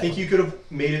 Yeah, I think you could have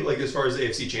made it like as far as the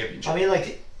AFC Championship. I mean,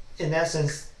 like in that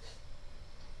sense,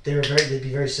 they'd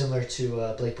be very similar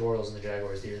to Blake Bortles and the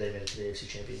Jaguars the year they made it to the AFC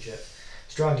Championship.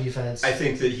 Strong defense. I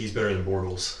think that he's better than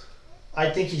Bortles. I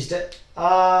think he's dead.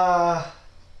 I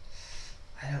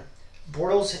don't.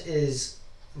 Bortles is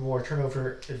more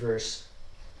turnover adverse,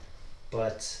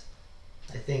 but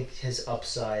I think his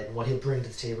upside and what he'll bring to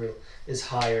the table is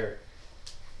higher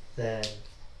than.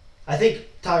 I think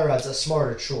Tyrod's a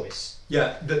smarter choice.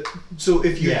 Yeah. So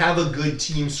if you Yeah. have a good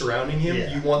team surrounding him,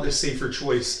 Yeah. you want the safer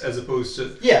choice as opposed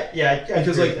to. Yeah, I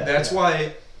Because agree like with that, that's yeah.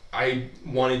 why I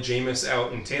wanted Jameis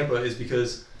out in Tampa is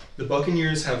because the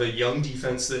Buccaneers have a young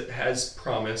defense that has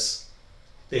promise.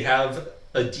 They have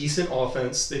a decent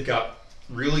offense. They've got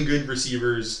really good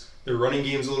receivers. Their running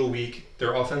game's a little weak.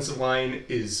 Their offensive line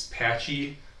is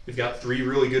patchy. They've got 3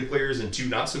 really good players and 2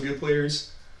 not so good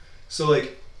players. So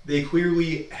like they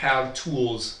clearly have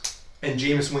tools, and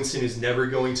Jameis Winston is never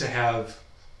going to have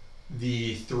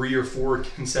the 3 or 4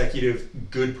 consecutive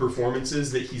good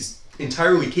performances that he's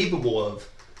entirely capable of,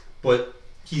 but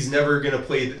he's never going to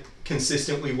play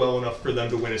consistently well enough for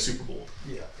them to win a Super Bowl.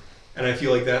 Yeah. And I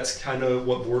feel like that's kind of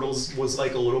what Bortles was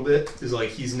like a little bit, is like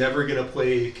he's never going to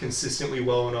play consistently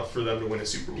well enough for them to win a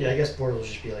Super Bowl. Yeah, I guess Bortles would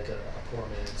just be like a poor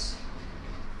man's.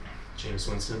 Jameis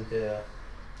Winston. Yeah.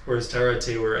 Whereas Tyrod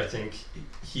Taylor, I think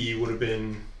he would have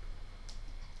been...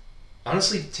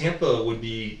 Honestly, Tampa would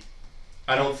be...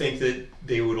 I don't think that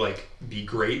they would like be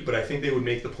great, but I think they would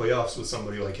make the playoffs with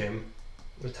somebody like him.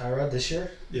 With Tyrod this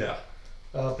year? Yeah.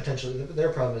 Potentially. Their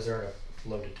problem is they're in a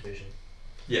loaded division.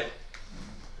 Yeah.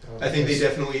 I think they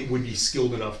definitely would be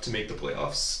skilled enough to make the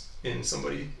playoffs in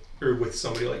somebody or with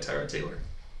somebody like Tyrod Taylor.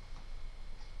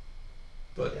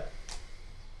 But Yeah.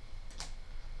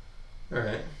 All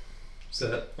right. Is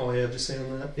that all you have to say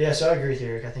on that? Yeah, so I agree with you,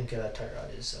 Eric. I think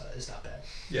Tyrod is not bad.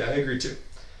 Yeah, I agree too.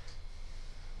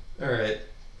 All right.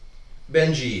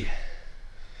 Benji.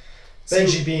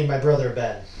 Benji being my brother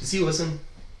Ben. Does he listen?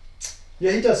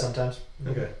 Yeah, he does sometimes.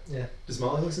 Okay. Yeah. Does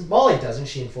Molly listen? Molly doesn't.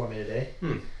 She informed me today.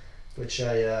 Hmm. Which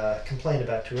I complained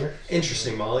about to her.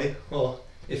 Interesting, Molly. Well,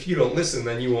 if you don't listen,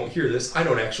 then you won't hear this. I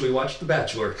don't actually watch The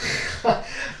Bachelor.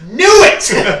 Knew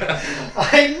it!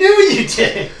 I knew you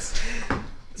didn't!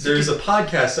 There's a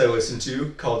podcast I listen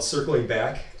to called Circling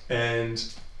Back, and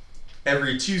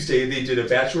every Tuesday they did a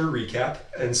Bachelor recap,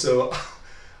 and so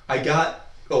I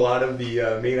got a lot of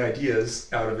the main ideas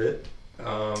out of it.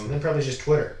 And then probably just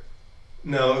Twitter.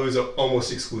 No, it was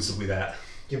almost exclusively that.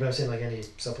 Yeah, but I'm saying like any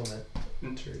supplement.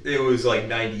 It was like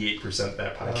 98%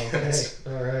 that podcast.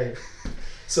 Okay. All right.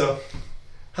 So,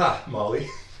 Molly.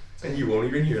 And you won't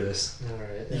even hear this. All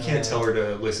right. You can't tell her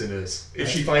to listen to this. If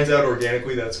she finds out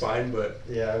organically, that's fine, but...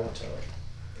 Yeah, I won't tell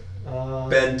her.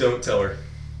 Ben, don't tell her.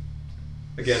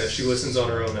 Again, if she listens on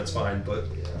her own, that's fine, but...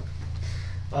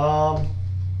 Yeah.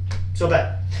 So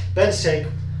Ben's take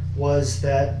was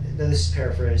that, now this is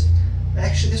paraphrased,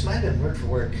 actually this might have been word for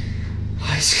word,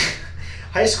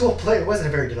 high school play, it wasn't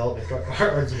a very development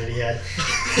argument he had.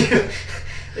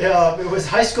 It was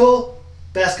high school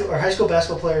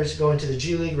basketball players going to the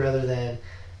G League rather than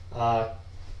College.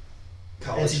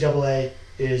 NCAA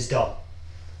is dumb.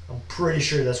 I'm pretty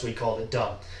sure that's what he called it,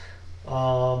 dumb.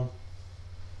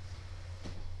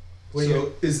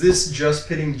 So is this just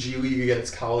pitting G League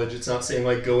against college? It's not saying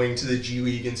like going to the G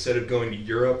League instead of going to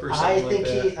Europe or something like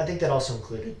that? I think that also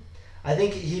included. I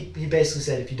think he basically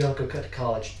said if you don't go to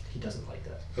college, he doesn't like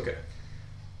that. Okay.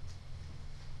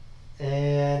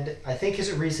 And I think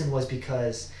his reason was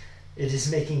because it is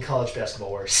making college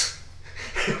basketball worse.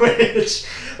 Which,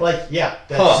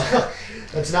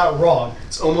 that's not wrong.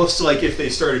 It's almost like if they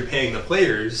started paying the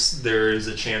players, there is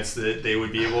a chance that they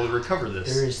would be able to recover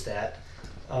this. There is that.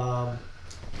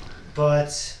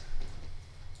 But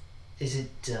is it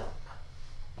dumb?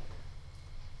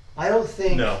 I don't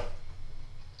think No.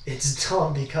 it's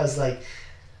dumb because, I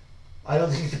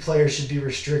don't think the players should be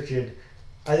restricted.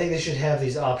 I think they should have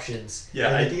these options.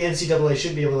 Yeah, and the NCAA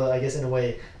should be able to, I guess, in a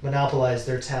way, monopolize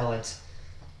their talent.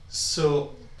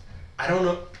 So, I don't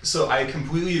know. So I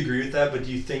completely agree with that, but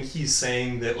do you think he's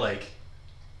saying that, like,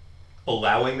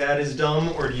 allowing that is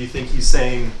dumb, or do you think he's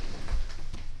saying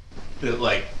that,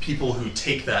 like, people who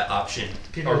take that option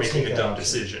are making a dumb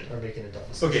decision?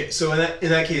 Okay, so in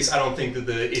that case, I don't think that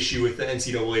the issue with the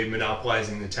NCAA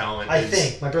monopolizing the talent I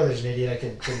think, my brother's an idiot, I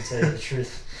couldn't tell you the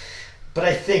truth. But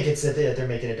I think it's that they're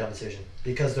making a dumb decision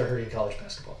because they're hurting college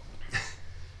basketball.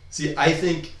 See, I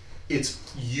think it's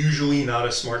usually not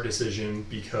a smart decision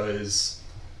because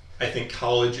I think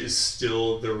college is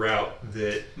still the route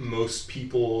that most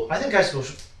people... I think high school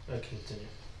should... continue.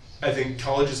 I think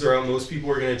college is the route most people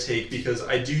are going to take because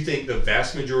I do think the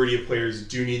vast majority of players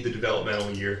do need the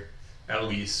developmental year, at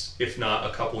least, if not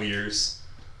a couple years.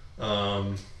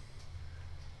 I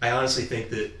honestly think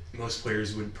that most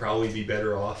players would probably be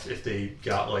better off if they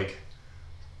got like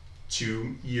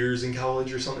 2 years in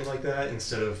college or something like that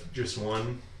instead of just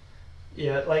 1.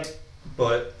 Yeah, like...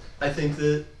 But I think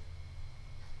that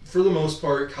for the most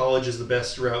part, college is the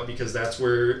best route because that's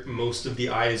where most of the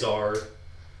eyes are.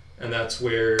 And that's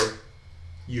where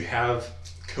you have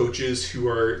coaches who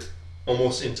are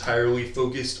almost entirely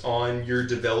focused on your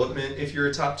development if you're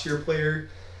a top tier player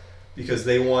because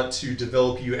they want to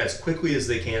develop you as quickly as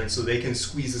they can so they can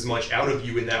squeeze as much out of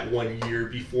you in that 1 year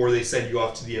before they send you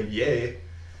off to the NBA.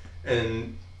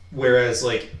 And whereas,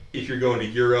 like, if you're going to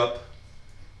Europe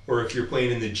or if you're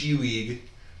playing in the G League,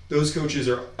 those coaches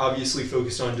are obviously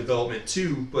focused on development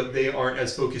too, but they aren't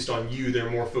as focused on you.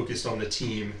 They're more focused on the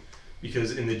team.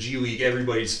 Because in the G League,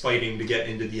 everybody's fighting to get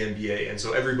into the NBA, and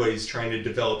so everybody's trying to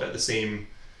develop at the same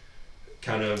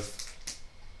kind of,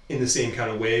 in the same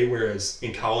kind of way, whereas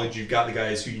in college, you've got the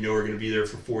guys who you know are going to be there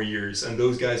for 4 years, and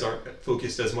those guys aren't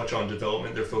focused as much on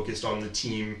development, they're focused on the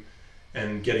team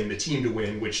and getting the team to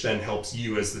win, which then helps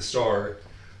you as the star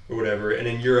or whatever. And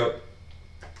in Europe,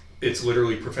 it's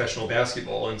literally professional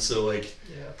basketball, and so, like,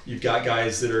 you've got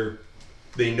guys that are...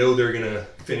 They know they're going to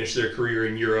finish their career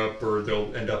in Europe or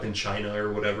they'll end up in China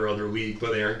or whatever other league,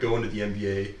 but they aren't going to the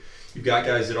NBA. You've got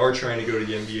guys that are trying to go to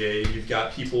the NBA. You've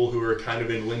got people who are kind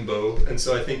of in limbo. And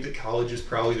so I think that college is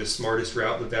probably the smartest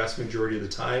route the vast majority of the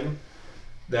time.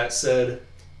 That said,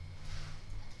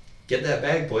 get that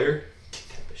bag, player.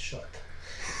 Shut.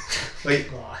 Like,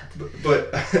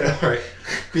 but all right,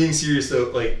 being serious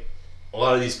though, like, a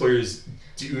lot of these players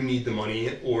do need the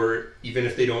money, or even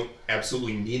if they don't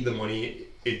absolutely need the money,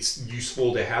 it's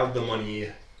useful to have the money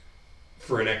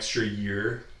for an extra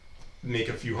year, make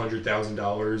a few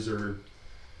 $100,000, or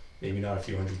maybe not a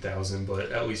few $100,000,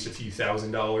 but at least a few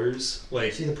 $1,000.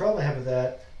 Like, see, the problem I have with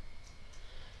that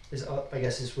is, I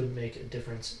guess this wouldn't make a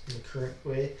difference in the current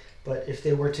way, but if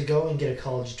they were to go and get a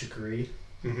college degree,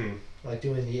 like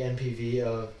doing the NPV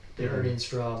of their earnings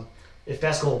from, if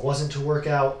basketball wasn't to work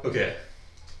out,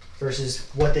 versus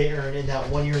what they earn in that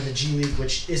 1 year in the G League,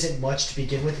 which isn't much to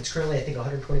begin with. It's currently, I think,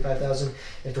 $125,000,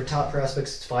 and for top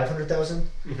prospects, it's $500,000.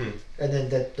 And then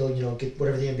that they'll, get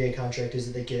whatever the NBA contract is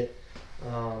that they get.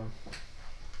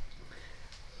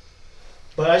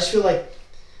 But I just feel like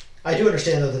I do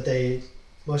understand though that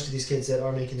most of these kids that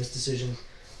are making this decision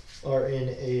are in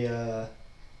a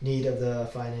need of the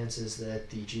finances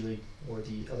that the G League or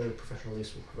the other professional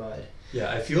leagues will provide. Yeah,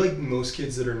 I feel like most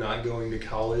kids that are not going to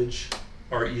college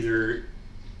are either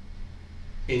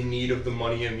in need of the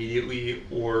money immediately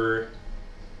or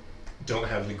don't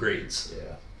have the grades.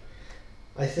 Yeah.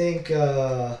 I think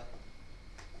for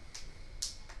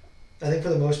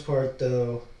the most part,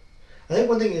 though, I think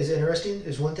one thing is interesting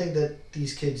is one thing that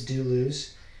these kids do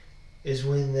lose is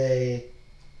when they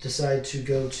decide to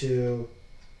go to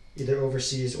either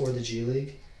overseas or the G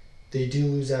League, they do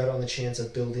lose out on the chance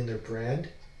of building their brand,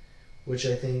 which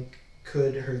I think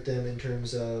could hurt them in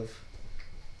terms of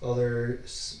other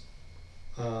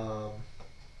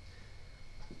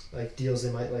like deals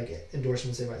they might, like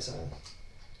endorsements they might sign.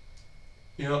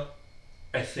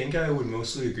 I think I would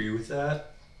mostly agree with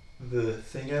that. The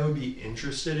thing I would be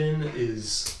interested in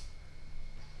is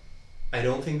I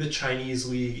don't think the Chinese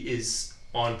league is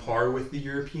on par with the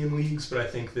European leagues, but I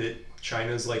think that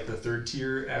China's like the third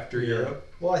tier after Europe.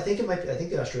 Well, I think it might be. I think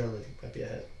the Australian league might be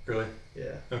ahead. Really?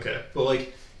 Yeah. Okay, but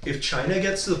like, if China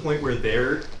gets to the point where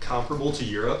they're comparable to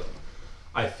Europe,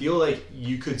 I feel like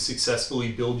you could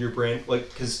successfully build your brand, like,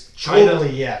 because China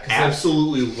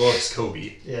absolutely loves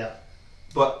Kobe. Yeah.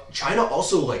 But China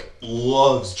also, like,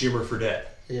 loves Jimmer Fredette.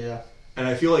 Yeah. And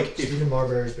I feel like Stephen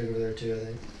Marbury's big over there too, I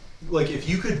think. Like, if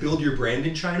you could build your brand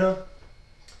in China...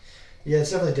 Yeah,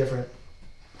 it's definitely different.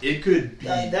 It could be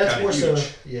kind of huge. So,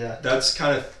 yeah. That's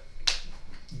kind of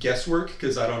guesswork,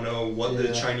 because I don't know what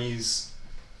the Chinese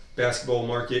basketball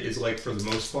market is like for the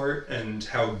most part and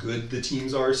how good the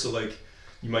teams are. So, like,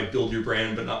 you might build your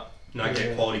brand but not not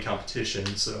get quality competition.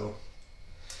 So.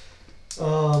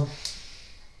 And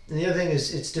the other thing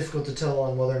is, it's difficult to tell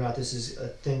on whether or not this is a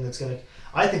thing that's going to.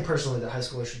 I think personally that high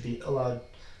schoolers should be allowed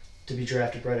to be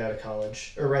drafted right out of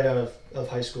college or right out of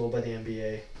high school by the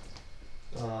NBA.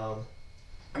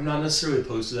 I'm not necessarily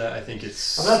opposed to that. I think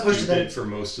it's I'm not opposed to stupid that. for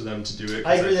most of them to do it.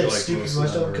 I agree that feel it's like stupid for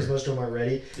most of them because most of them aren't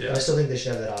ready. Yeah. But I still think they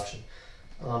should have that option.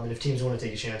 And if teams want to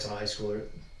take a chance on a high schooler,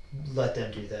 let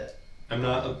them do that. I'm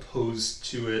not opposed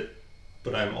to it,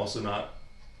 but I'm also not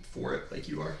for it like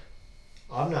you are.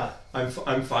 I'm not.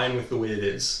 I'm fine with the way it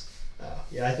is.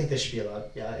 Yeah, I think they should be allowed.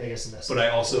 Yeah, I guess in that. But I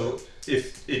also,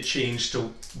 if it changed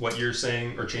to what you're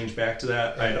saying or changed back to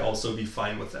that, I'd also be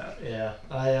fine with that. Yeah,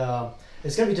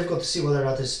 it's gonna be difficult to see whether or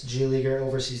not this G League or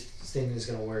overseas thing is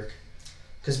gonna work.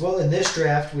 Because in this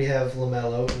draft we have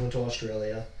LaMelo who went to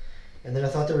Australia, and then I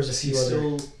thought there was a few other.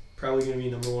 Still probably gonna be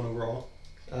number 1 overall.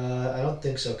 I don't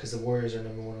think so because the Warriors are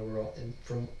number 1 overall, and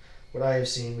from what I have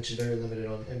seen, which is very limited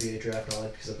on NBA draft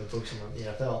knowledge because I've been focusing on the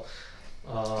NFL,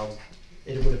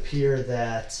 it would appear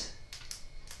that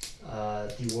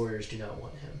the Warriors do not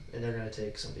want him, and they're going to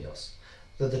take somebody else.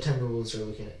 The Timberwolves are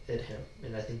looking at him,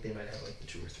 and I think they might have like the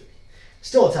 2 or 3.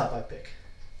 Still a top 5 pick.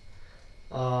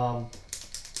 But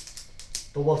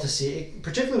we'll have to see,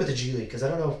 particularly with the G League, because I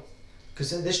don't know,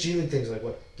 because this G League thing's like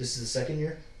what? This is the second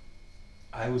year?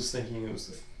 I was thinking it was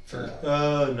the first.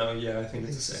 No, yeah, I think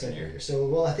it's the second year. So,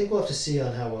 well, I think we'll have to see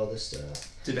on how well this.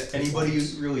 Did anybody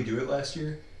really do it last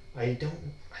year? I don't.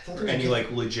 I thought there was any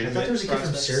legitimate. I thought there was a kid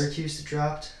from prospects? Syracuse that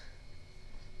dropped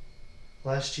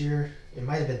last year. It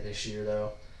might have been this year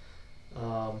though.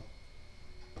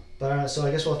 But so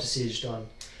I guess we'll have to see just on.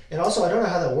 And also, I don't know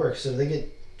how that works. So they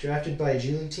get drafted by a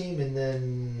G League team, and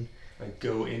then like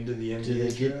go into the NBA. Do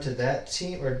they get draft? to that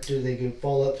team, or do they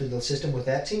fall up through the system with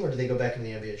that team, or do they go back in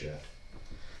the NBA draft?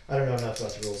 I don't know enough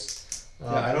about the rules.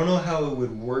 Yeah, I don't know how it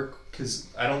would work because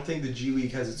I don't think the G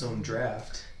League has its own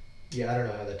draft. Yeah, I don't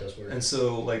know how that does work. And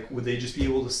so, like, would they just be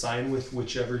able to sign with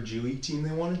whichever G League team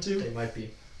they wanted to? They might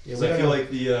be. Yeah, I feel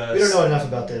like we don't know enough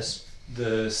about this.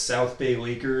 The South Bay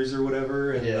Lakers or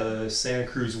whatever, and Yeah. the Santa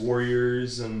Cruz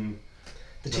Warriors, and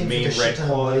The the teams Maine with a Red shit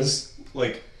ton of money. Claws,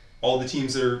 like all the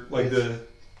teams that are like With the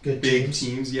Good big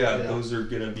teams, Yeah. those are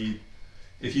gonna be.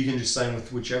 If you can just sign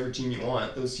with whichever team you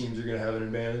want, those teams are gonna have an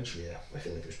advantage. Yeah, I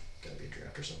feel like there's got to be a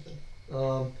draft or something.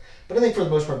 But I think for the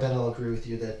most part, Ben, I'll agree with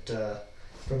you that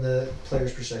from the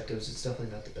players' perspectives, it's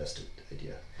definitely not the best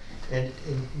idea. And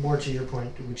more to your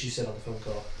point, which you said on the phone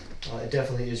call, it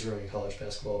definitely is ruining college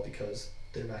basketball because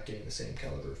they're not getting the same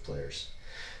caliber of players.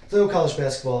 Though college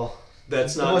basketball,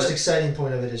 That's the not most exciting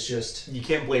point of it is just You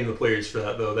can't blame the players for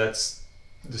that though. That's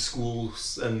the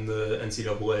schools and the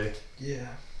NCAA. yeah.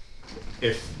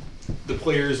 If the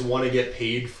players want to get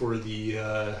paid for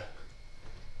the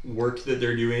work that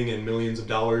they're doing and millions of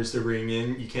dollars they're bringing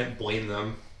in, you can't blame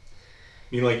them.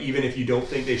 I mean, like, even if you don't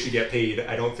think they should get paid,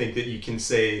 I don't think that you can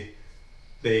say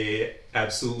they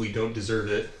absolutely don't deserve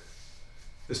it.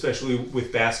 Especially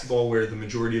with basketball, where the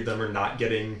majority of them are not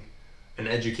getting an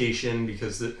education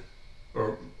because the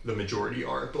majority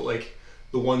are, but like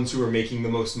the ones who are making the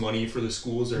most money for the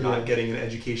schools are not getting an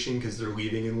education because they're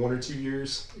leaving in 1 or 2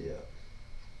 years. Yeah.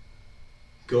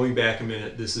 Going back a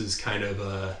minute, this is kind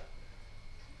of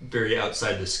very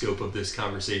outside the scope of this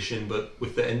conversation, but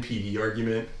with the NPD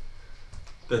argument,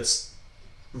 that's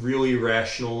really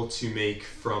rational to make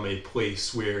from a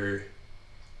place where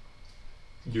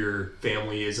your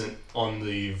family isn't on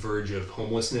the verge of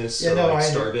homelessness or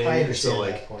starving. I understand so,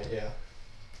 that point, yeah.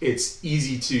 It's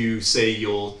easy to say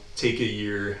you'll take a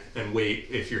year and wait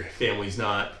if your family's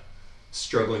not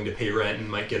struggling to pay rent and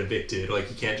might get evicted. Like,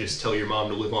 you can't just tell your mom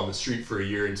to live on the street for a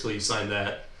year until you sign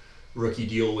that rookie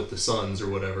deal with the Suns or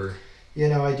whatever. Yeah,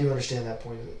 no, I do understand that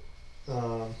point of it.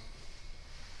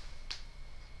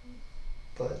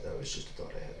 But that was just a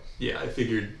thought I had. Yeah, I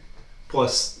figured.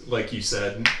 Plus, like you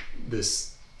said,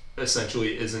 this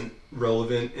essentially isn't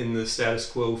relevant in the status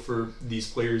quo for these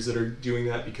players that are doing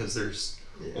that because they're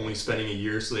only spending a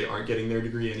year, so they aren't getting their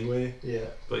degree anyway. Yeah.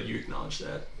 But you acknowledge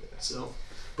that. So,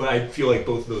 but I feel like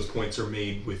both of those points are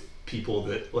made with people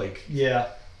that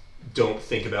don't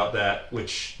think about that,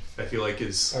 which I feel like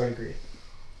is I would agree.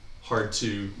 hard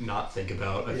to not think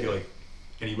about. I feel like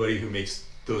anybody who makes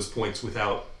those points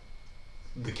without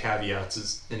the caveats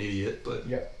is an idiot. But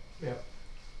yeah.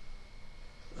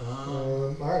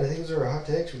 All right, I think those are our hot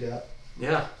takes we got.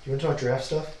 Yeah. Do you want to talk draft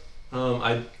stuff?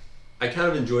 I kind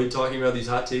of enjoyed talking about these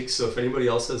hot takes, so if anybody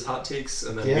else has hot takes,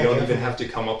 and then we don't even have to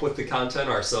come up with the content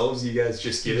ourselves, you guys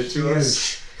just give it to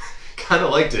us. Kind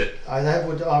of liked it. That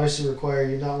would obviously require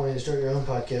you not wanting to start your own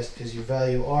podcast because you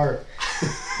value our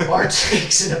our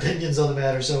takes and opinions on the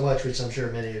matter so much, which I'm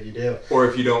sure many of you do. Or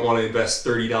if you don't want to invest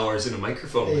 $30 in a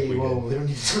microphone. Hey, like whoa, we don't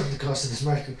need to tell them the cost of this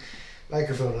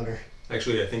microphone, Hunter.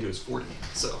 Actually, I think it was 40.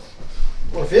 So.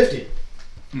 Or 50.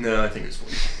 No, I think it was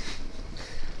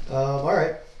 40. All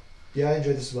right. Yeah, I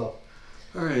enjoyed this as well.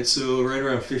 All right, so right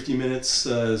around 50 minutes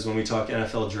is when we talk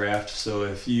NFL draft. So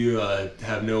if you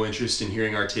have no interest in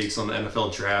hearing our takes on the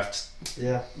NFL draft,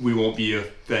 yeah, we won't be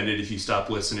offended if you stop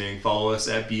listening. Follow us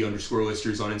at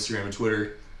B_listers on Instagram and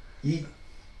Twitter. Yeet.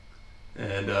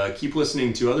 And keep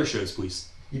listening to other shows, please.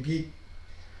 Yeet, yeet.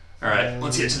 All right,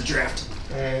 let's get to the draft.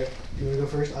 All right, you want to go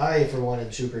first? I, for one,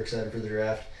 am super excited for the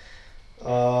draft.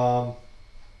 I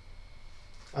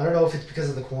don't know if it's because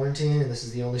of the quarantine and this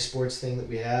is the only sports thing that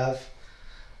we have,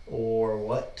 or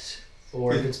what,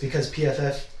 or if it's because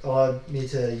PFF allowed me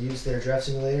to use their draft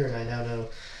simulator and I now know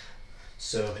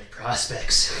so many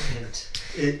prospects and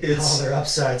all their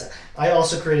upsides. I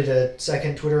also created a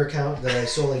second Twitter account that I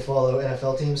solely follow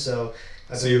NFL teams, so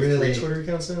I've So been you have really 3 Twitter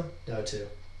accounts now? no 2.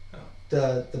 Oh.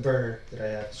 The burner that I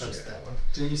have is just that one.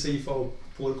 Didn't you say you follow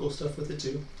political stuff with it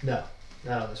too? No,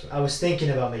 not on this one. I was thinking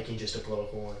about making just a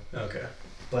political one, Okay.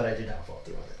 but I did not follow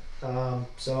through on it.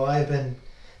 So I've been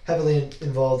heavily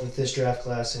involved with this draft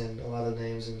class and a lot of the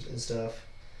names and stuff.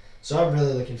 So I'm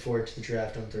really looking forward to the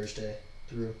draft on Thursday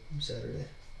through Saturday.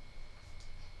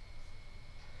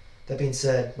 That being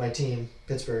said, my team,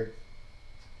 Pittsburgh,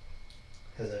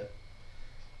 has a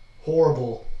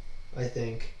horrible, I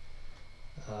think,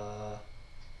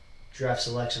 draft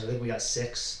selection. I think we got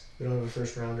 6. We don't have a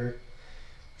first rounder,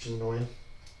 which is annoying.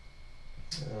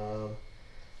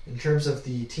 In terms of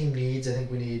the team needs, I think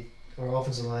we need, our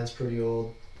offensive line's pretty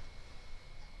old.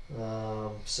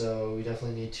 So we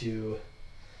definitely need to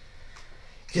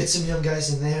get some young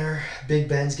guys in there. Big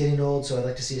Ben's getting old, so I'd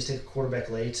like to see us take a quarterback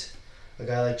late. A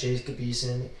guy like Jacob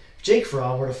Eason. If Jake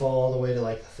Fromm were to fall all the way to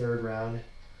like the 3rd round,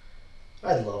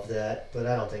 I'd love that, but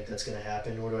I don't think that's going to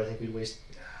happen, nor do I think we'd waste...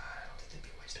 I don't think they'd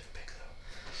be a waste of a pick,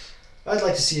 though. I'd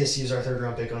like to see us use our 3rd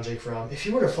round pick on Jake Fromm. If he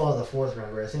were to fall to the 4th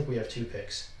round, where I think we have 2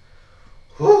 picks,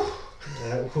 whew,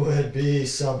 that would be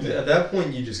something. At that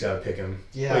point, you just got to pick him.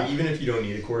 Yeah. Like, even if you don't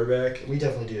need a quarterback. We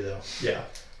definitely do, though. Yeah.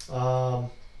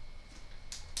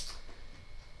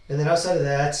 And then outside of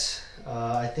that,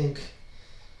 I think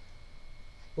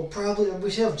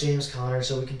we should have James Conner,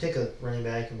 so we can take a running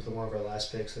back with one of our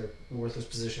last picks. They're a worthless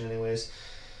position anyways.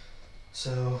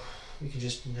 So we can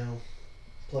just,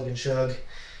 plug and chug.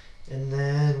 And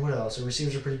then what else? Our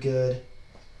receivers are pretty good.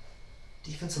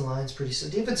 Defensive line's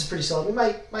defense is pretty solid. We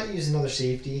might use another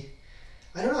safety.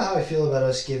 I don't know how I feel about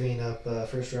us giving up a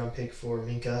first round pick for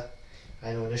Minka.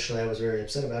 I know initially I was very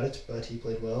upset about it, but he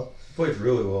played well. He played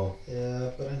really well. Yeah,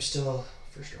 but I'm still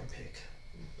first round pick.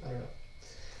 I don't know.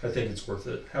 I think it's worth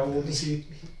it. How old is he?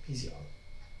 He's young.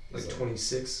 Like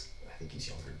 26? I think he's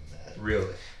younger than that. Really?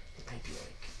 It might be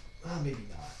like, maybe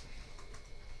not.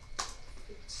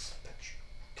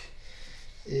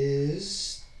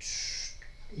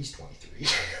 He's 23.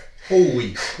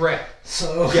 Holy crap.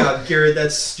 So yeah, Garrett,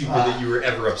 that's stupid that you were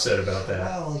ever upset about that.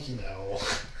 Well,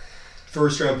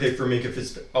 First round pick for Minka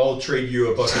Fitzpatrick. I'll trade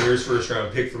you a Buccaneers first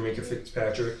round pick for Minka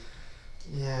Fitzpatrick.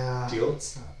 Yeah. Deal?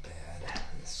 It's not bad.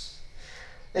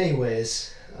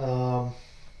 Anyways, wow,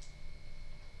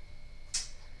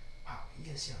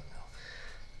 he is young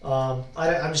though.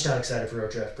 I'm just not excited for our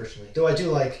draft personally. Though I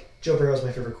do like Joe Burrow's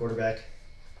my favorite quarterback.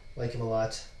 Like him a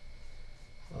lot.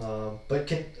 But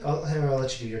I'll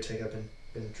let you do your take. I've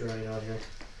been droning on here.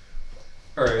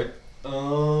 All right.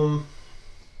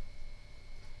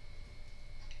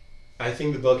 I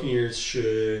think the Buccaneers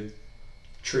should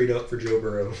trade up for Joe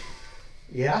Burrow.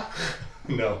 Yeah?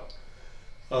 No.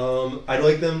 I'd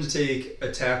like them to take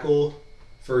a tackle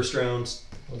first round.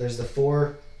 Well, there's the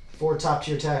four top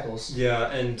tier tackles. Yeah,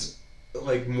 and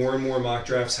like more and more mock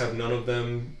drafts have none of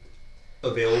them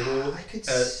available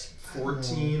at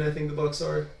 14. I think the Bucks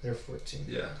are. They're 14.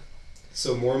 Yeah.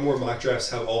 So more and more mock drafts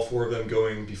have all 4 of them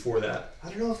going before that. I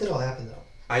don't know if that'll happen though.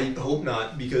 I hope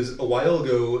not, because a while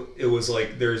ago it was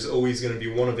like there's always going to be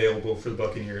one available for the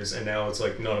Buccaneers, and now it's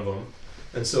like none of them.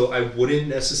 And so I wouldn't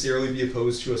necessarily be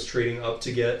opposed to us trading up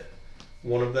to get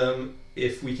one of them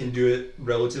if we can do it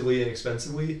relatively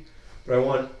inexpensively. But I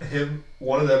want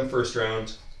one of them first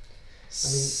round.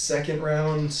 Second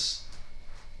round,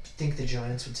 I think the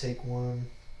Giants would take one.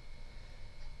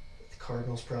 The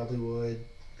Cardinals probably would.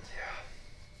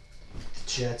 Yeah.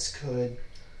 The Jets could.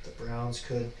 The Browns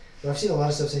could. But I've seen a lot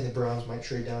of stuff saying the Browns might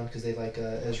trade down because they like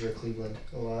Ezra Cleveland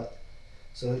a lot.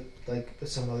 So like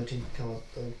some other team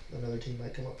another team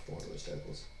might come up for one of those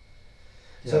tackles.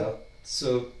 Yeah.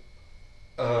 So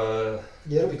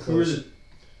it'll be close.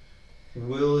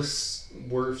 Willis,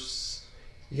 Wirfs.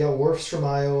 You got Wirfs from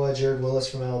Iowa, Jared Willis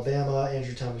from Alabama,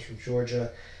 Andrew Thomas from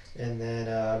Georgia, and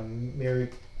then Mary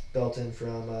Belton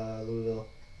from Louisville.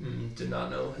 Did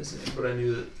not know his name, but I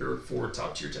knew that there were 4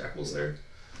 top-tier tackles there.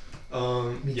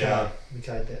 Mekhi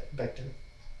Becton.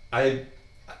 I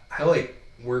like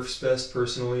Wirfs best,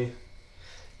 personally.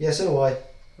 Yeah, so do I.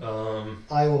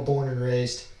 Iowa born and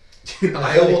raised.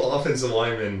 Iowa offensive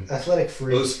linemen. Athletic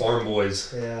freak. Those farm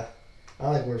boys. Yeah. I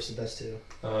like Wirfs the best, too.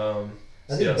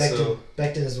 I think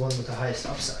Becton is the one with the highest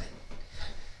upside.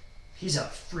 He's a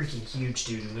freaking huge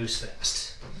dude and moves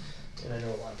fast. And I know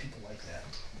a lot of people like that.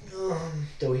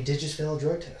 Though he did just fail a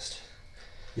drug test.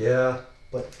 Yeah.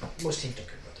 But most teams don't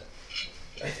care about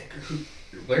that, I think.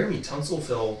 Laramie Tunsil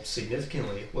fell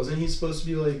significantly. Wasn't he supposed to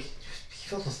be like... He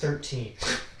fell to 13.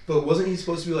 But wasn't he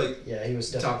supposed to be like... Yeah, he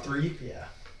was top 3? Yeah,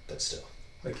 but still.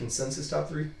 Like consensus top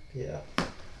 3? Yeah.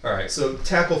 All right, so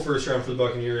tackle first round for the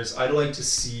Buccaneers. I'd like to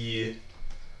see...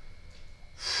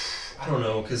 I don't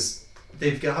know, because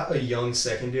they've got a young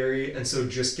secondary, and so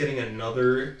just getting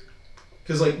another...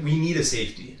 Because, like, we need a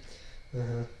safety.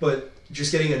 Uh-huh. But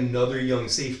just getting another young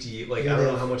safety, like, I don't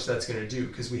know how much that's going to do.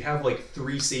 Because we have, like,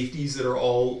 3 safeties that are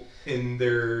all in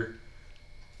their...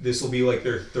 This will be, like,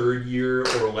 their 3rd year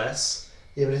or less.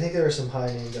 Yeah, but I think there are some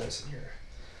high-name guys in here.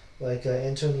 Like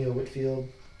Antonio Whitfield.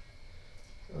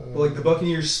 But, like, the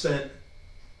Buccaneers spent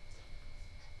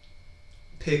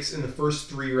picks in the first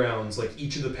 3 rounds, like,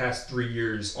 each of the past 3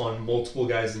 years on multiple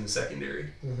guys in the secondary.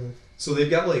 Mm-hmm. So they've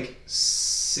got, like,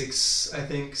 6, I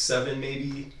think, 7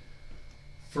 maybe,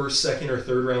 first, second, or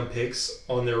third round picks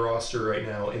on their roster right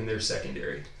now in their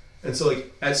secondary. And so,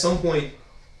 like, at some point,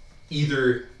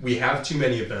 either we have too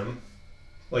many of them,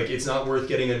 like, it's not worth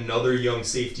getting another young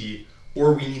safety,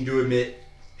 or we need to admit,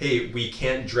 hey, we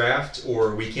can't draft,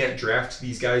 or we can't draft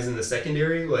these guys in the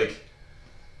secondary, like...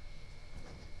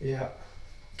 Yeah.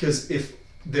 Because if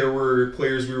there were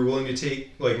players we were willing to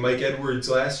take, like Mike Edwards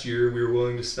last year, we were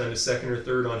willing to spend a second or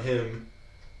third on him.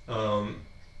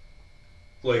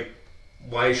 Like,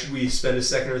 why should we spend a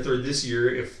second or third this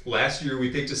year if last year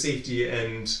we picked a safety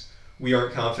and we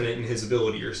aren't confident in his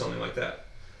ability or something like that?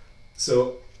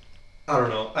 So, I don't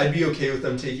know. I'd be okay with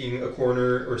them taking a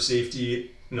corner or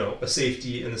safety. No, a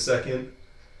safety in the second.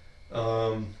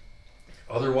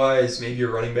 Otherwise, maybe a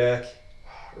running back.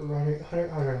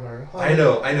 Hunter. I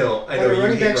know. You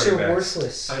Running hate backs running are backs.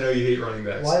 worthless. I know you hate running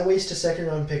backs. Why waste a second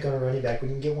round pick on a running back? We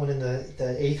can get one in the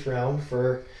 8th round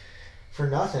for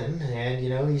nothing,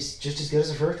 and he's just as good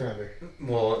as a first rounder.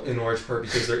 Well, in large part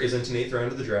because there isn't an 8th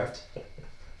round of the draft.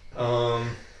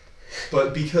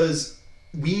 But because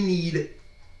we need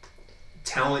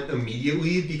talent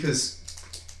immediately, because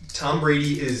Tom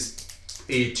Brady is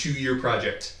a 2-year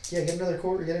project. Yeah, get another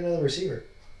quarter, get another receiver.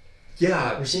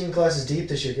 Yeah. Receiving class is deep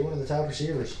this year. Get one of the top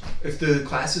receivers. If the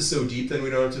class is so deep, then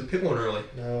we don't have to pick one early.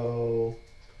 No.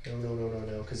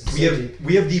 Because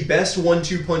we have the best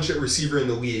 1-2 punch at receiver in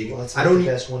the league. Well, that's not the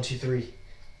best 1-2-3.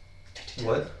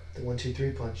 What? The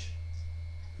 1-2-3 punch.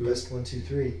 Who? Best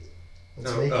 1-2-3.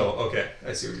 Okay.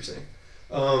 I see what you're saying.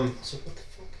 So what the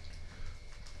fuck?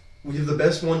 We have the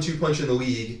best 1-2 punch in the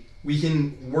league. We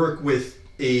can work with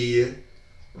a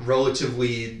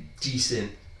relatively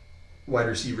decent wide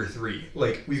receiver 3.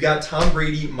 Like, we've got Tom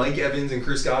Brady, Mike Evans, and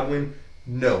Chris Godwin.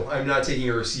 No, I'm not taking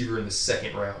a receiver in the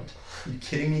 2nd round. Are you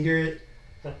kidding me, Garrett?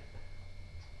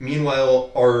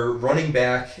 Meanwhile, our running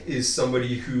back is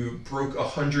somebody who broke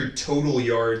 100 total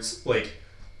yards, like,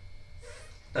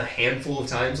 a handful of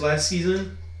times last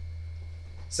season.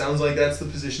 Sounds like that's the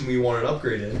position we want an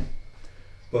upgrade in.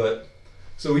 But,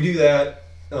 so we do that.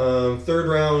 3rd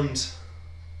round,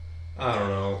 I don't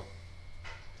know.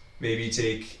 Maybe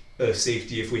take a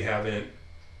safety if we haven't.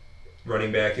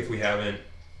 Running back if we haven't.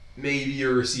 Maybe a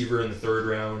receiver in the 3rd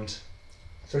round.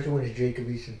 Second one is Jacob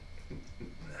Eason.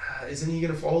 Isn't he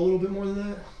going to fall a little bit more than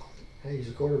that? Hey, he's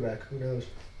a quarterback. Who knows?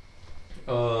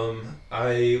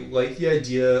 I like the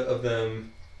idea of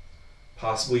them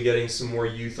possibly getting some more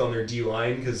youth on their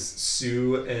D-line because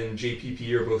Sue and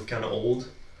JPP are both kind of old.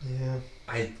 Yeah.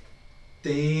 I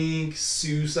think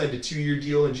Sue signed a 2-year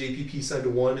deal and JPP signed a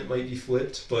 1. It might be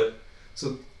flipped, but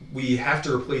so we have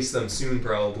to replace them soon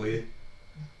probably.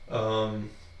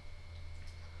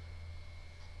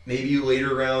 Maybe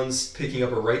later rounds picking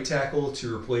up a right tackle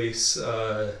to replace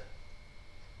the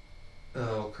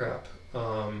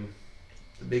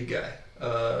big guy.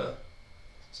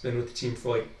 He's been with the team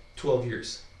for like 12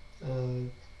 years.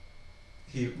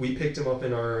 We picked him up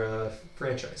in our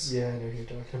franchise. Yeah, I know who you're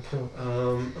talking about.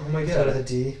 Oh my god. Out of the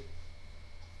D.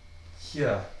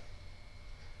 Yeah.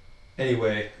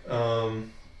 Anyway,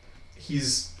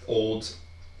 he's old.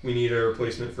 We need a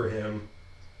replacement for him.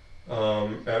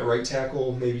 At right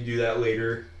tackle, maybe do that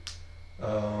later.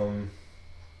 And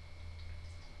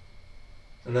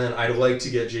then I'd like to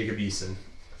get Jacob Eason.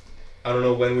 I don't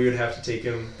know when we would have to take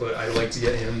him, but I'd like to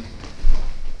get him.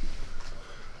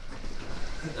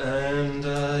 And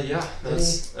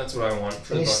that's what I want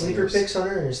for the Any Buccaneers. sleeper picks,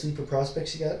 Hunter, or any sleeper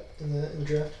prospects you got in the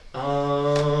draft?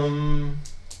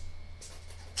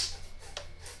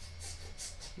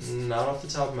 Not off the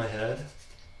top of my head.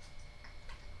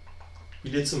 We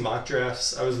did some mock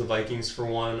drafts. I was the Vikings for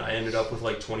one. I ended up with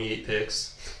like 28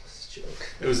 picks. It's a joke.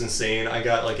 It was insane. I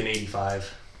got like an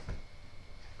 85.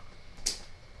 It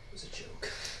was a joke.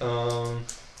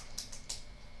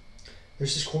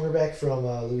 There's this cornerback from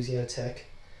Louisiana Tech.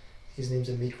 His name's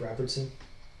Amik Robertson.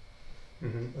 I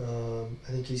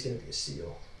think he's gonna be a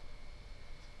steal.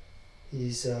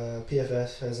 He's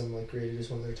PFF has him like rated as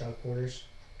one of their top corners.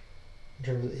 In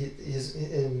terms of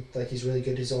he's really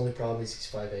good. His only problem is he's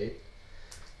 5'8".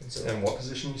 And what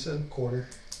position you said? Corner.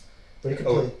 But he can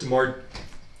play. DeMar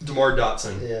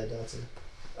Dotson. Yeah, Dotson.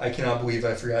 I cannot believe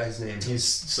I forgot his name. He's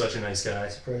such a nice guy.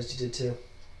 Surprised you did too.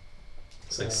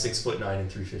 It's like 6'9" and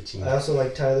 315. I also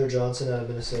like Tyler Johnson out of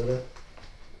Minnesota.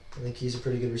 I think he's a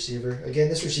pretty good receiver. Again,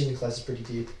 this receiving class is pretty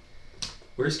deep.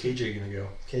 Where's KJ gonna go?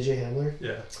 KJ Hamler?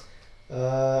 Yeah.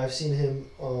 I've seen him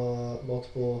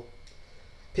multiple.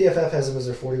 PFF has him as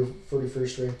their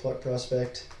 41st ranked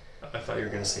prospect. I thought you were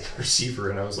gonna say receiver,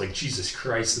 and I was like, Jesus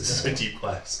Christ, this is a deep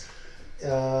class.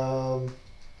 Kuiper,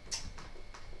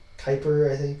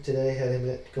 I think today had him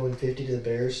at going 50 to the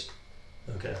Bears.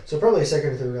 Okay. So probably a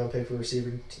second or third round pick for a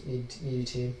receiver needy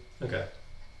team. Okay.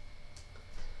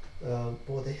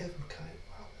 Well, they have Makai.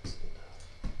 Wow, that's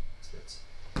nuts.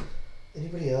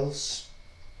 Anybody else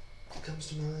comes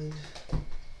to mind?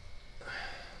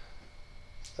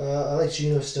 I like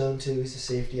Geno Stone too. He's a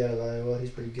safety out of Iowa. He's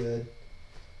pretty good.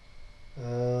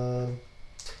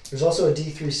 There's also a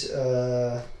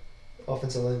D3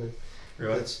 offensive lineman.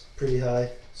 Really? That's pretty high.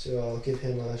 So I'll give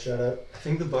him a shout out. I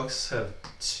think the Bucks have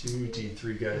 2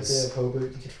 D3 guys. They have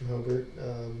Hobart, the kid from Hobart.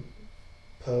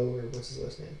 Poe, or what's his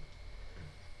last name?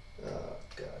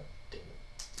 God damn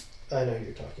it. I know who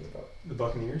you're talking about. The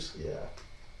Buccaneers? Yeah.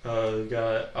 We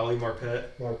got Ali Marpet.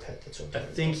 Marpet, that's what I'm I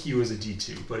talking think he was a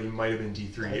D2, but he might have been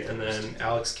D3. And then D3.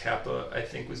 Alex Kappa, I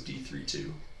think, was D3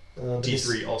 too. about.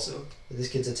 D3 also. This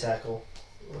kid's a tackle.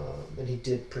 And he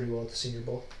did pretty well at the Senior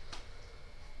Bowl.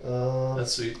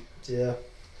 That's sweet. Yeah.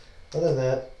 Other than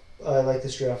that, I like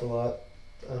this draft a lot.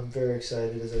 I'm very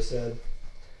excited, as I said.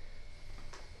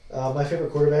 My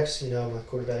favorite quarterbacks, I'm a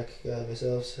quarterback guy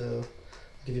myself, so I'll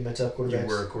give you my top quarterbacks. You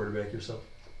were a quarterback yourself?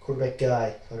 Quarterback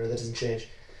guy, Hunter, that doesn't change.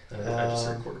 I just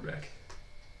heard quarterback.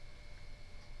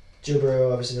 Joe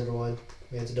Burrow, obviously number 1.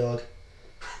 Man's a dog.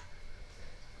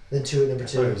 Then 2 at number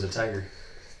 2. I thought he was a tiger.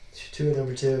 2 at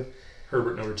number 2.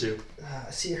 Herbert number 2.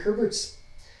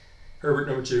 Herbert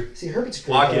number 2. Herbert's a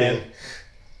great Lock guy. it in.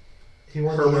 He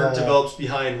won Herbert develops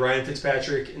behind Ryan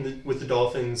Fitzpatrick with the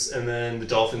Dolphins, and then the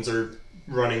Dolphins are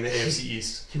running the AFC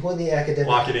East. He won the academic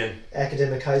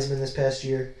Heisman this past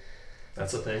year.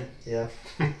 That's a thing. Yeah.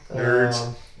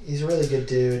 Nerds. He's a really good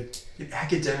dude.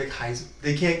 Academic Heisman.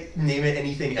 They can't name it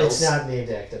anything else. It's not named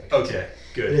academic. Okay,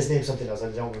 good. It is named something else. I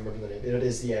don't remember the name. It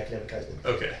is the academic Heisman.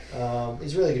 Okay.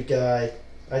 He's a really good guy.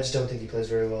 I just don't think he plays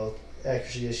very well.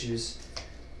 Accuracy issues.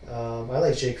 I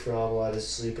like Jake Fromm a lot as a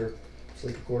sleeper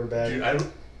quarterback. Dude,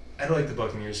 I'd like the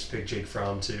Buccaneers to pick Jake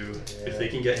Fromm too. Yeah. If they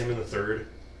can get him in the 3rd.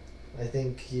 I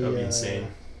think that would be insane.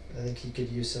 I think he could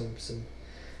use some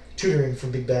tutoring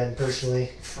from Big Ben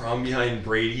personally. From behind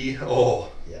Brady?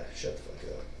 Oh. Yeah, shut the fuck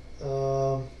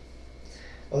up.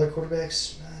 Other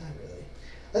quarterbacks? Nah, not really.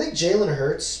 I think Jalen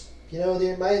Hurts,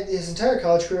 his entire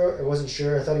college career, I wasn't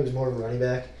sure. I thought he was more of a running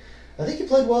back. I think he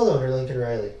played well though under Lincoln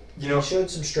Riley. He showed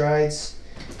some strides.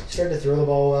 Started to throw the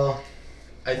ball well.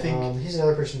 I think he's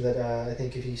another person that I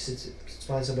think if he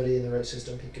finds somebody in the right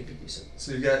system, he could be decent.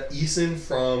 So you've got Eason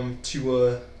from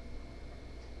Tua,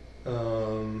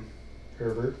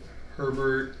 Herbert,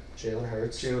 Jalen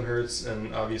Hurts,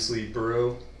 and obviously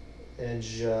Burrow, and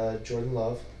Jordan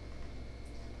Love.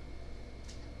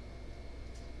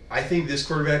 I think this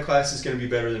quarterback class is going to be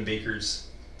better than Baker's.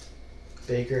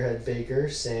 Baker had Baker,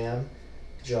 Sam,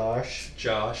 Josh,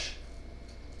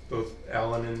 both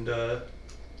Allen and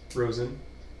Rosen.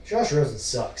 Josh Rosen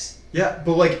sucks. Yeah,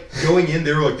 but going in,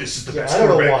 they were like, "This is the best I don't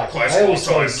know quarterback why. class I of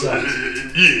all always thought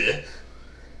time." Yeah.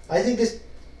 I think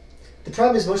the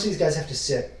problem is most of these guys have to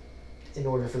sit in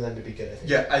order for them to be good. I think.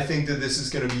 Yeah, I think that this is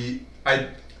going to be.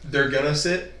 They're gonna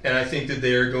sit, and I think that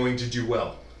they are going to do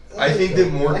well. I think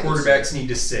that more quarterbacks need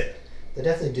to sit. They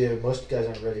definitely do. Most guys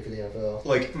aren't ready for the NFL.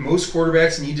 Most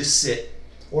quarterbacks need to sit.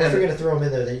 Or if you're going to throw them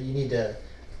in there, you need to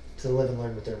to live and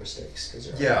learn with their mistakes because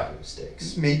they're Yeah.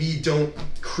 mistakes. Maybe don't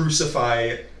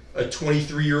crucify a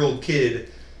 23-year-old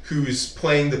kid who's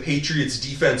playing the Patriots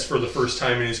defense for the first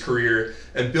time in his career,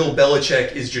 and Bill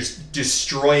Belichick is just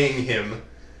destroying him,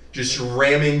 just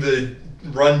ramming the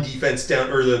run defense down,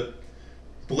 or the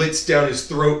blitz down his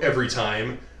throat every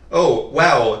time. Oh,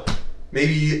 wow.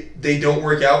 Maybe they don't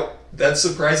work out. That's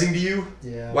surprising to you?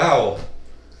 Yeah. Wow.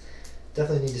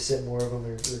 Definitely need to sit more of them,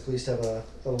 or at least have a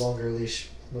longer leash,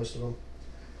 most of them.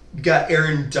 You got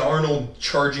Aaron Darnold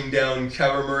charging down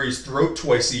Kyler Murray's throat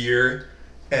twice a year,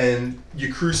 and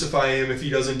you crucify him if he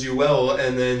doesn't do well,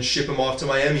 and then ship him off to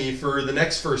Miami for the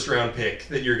next first-round pick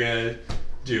that you're going to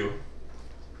do.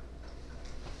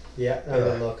 Yeah, not a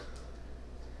good look.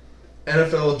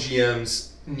 NFL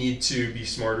GMs need to be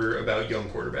smarter about young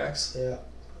quarterbacks. Yeah.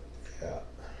 Yeah.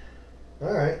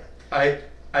 All right.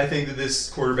 I think that this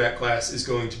quarterback class is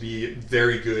going to be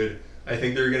very good. I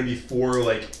think there are going to be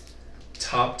 4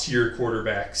 top-tier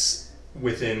quarterbacks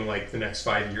within the next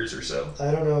 5 years or so.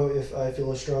 I don't know if I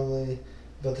feel as strongly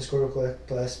about this quarterback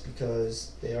class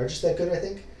because they are just that good, I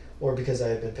think, or because I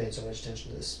have been paying so much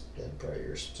attention to this in prior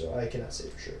years. So I cannot say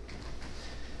for sure.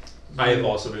 I have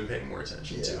also been paying more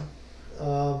attention to.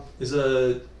 Is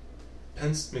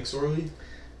McSorley?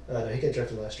 No, he got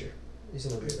drafted last year. He's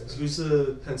in the Ravens. Who's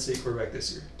the Penn State quarterback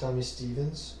this year? Tommy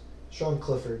Stevens. Sean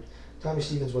Clifford. Tommy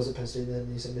Stevens was at Penn State, then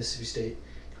he's at Mississippi State.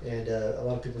 And a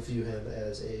lot of people view him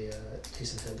as a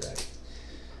decent head back.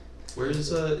 Where is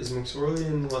McSorley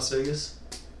in Las Vegas?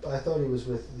 I thought he was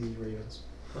with the Ravens.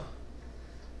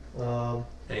 Huh.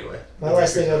 Anyway. My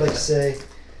last thing I'd like to say,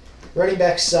 running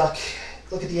backs suck.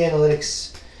 Look at the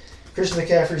analytics. Christian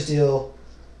McCaffrey's deal,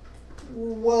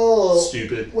 well,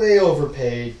 stupid. Way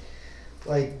overpaid.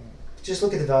 Just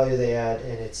look at the value they add,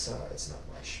 and it's not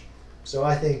much. So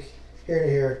I think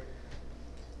here,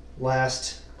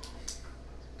 last,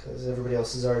 because everybody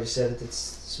else has already said it, that's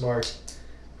smart.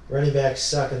 Running backs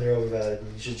suck and they're overvalued.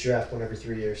 You should draft one every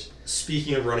 3 years.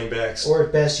 Speaking of running backs, or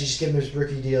at best, you just give him his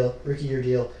rookie year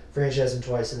deal, franchise him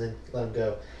twice, and then let him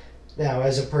go. Now,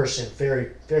 as a person,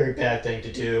 very, very bad thing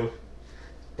to do,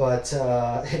 but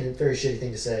and a very shitty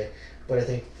thing to say. But I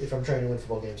think if I'm trying to win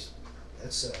football games,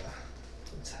 that's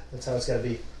how it's got to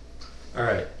be. All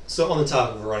right. So on the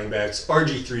topic of running backs,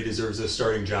 RG3 deserves a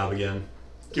starting job again.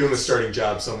 Give him a starting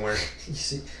job somewhere. You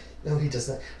see, no, he does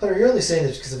not. Hunter, you're only saying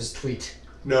this because of his tweet.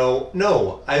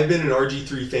 No. I've been an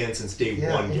RG3 fan since day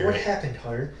one. And Garrett. what happened,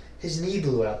 Hunter? His knee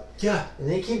blew out. Yeah. And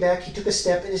then he came back. He took a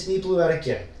step, and his knee blew out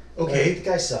again. Okay. The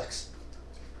guy sucks.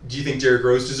 Do you think Derrick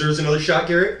Rose deserves another shot,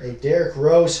 Garrett? Hey, Derrick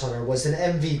Rose, Hunter, was an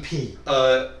MVP.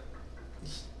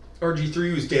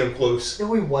 RG3 was damn close.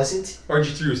 No, he wasn't.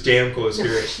 RG3 was damn close,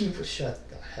 Garrett. Shut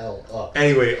the hell up.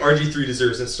 Anyway, RG3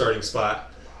 deserves a starting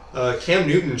spot. Cam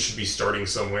Newton should be starting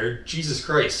somewhere. Jesus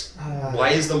Christ. Why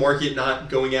is the market not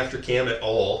going after Cam at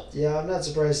all? Yeah, I'm not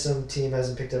surprised some team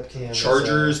hasn't picked up Cam.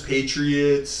 Chargers,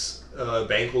 Patriots,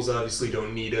 Bengals obviously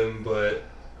don't need him, but...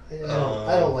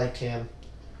 I don't like Cam,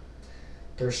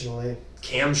 personally.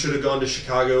 Cam should have gone to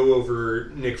Chicago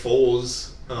over Nick Foles.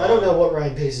 I don't know what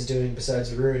Ryan Pace is doing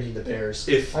besides ruining the Bears.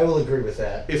 I will agree with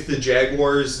that. If the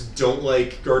Jaguars don't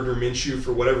like Gardner Minshew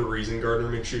for whatever reason, Gardner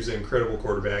Minshew's an incredible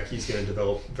quarterback. He's going to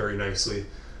develop very nicely.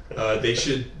 They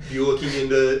should be looking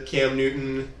into Cam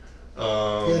Newton.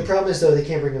 The problem is, though, they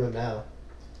can't bring him in now.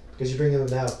 Because you bring him in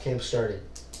now, Cam's starting.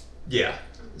 Yeah.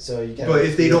 So you but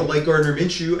if they don't like Gardner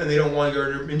Minshew and they don't want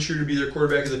Gardner Minshew to be their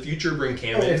quarterback of the future, bring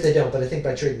Cam in. If they don't, but I think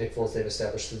by trading Nick Foles, they've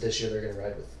established that this year they're going to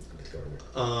ride with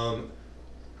Gardner.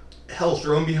 Hell,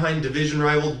 throw him behind division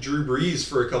rival Drew Brees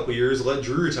for a couple years, let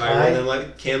Drew retire, and then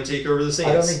let Cam take over the Saints.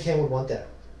 I don't think Cam would want that.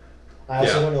 I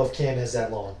also don't know if Cam has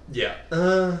that long. Yeah. I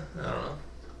don't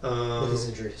know. With his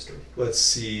injury history. Let's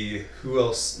see. Who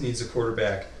else needs a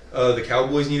quarterback? The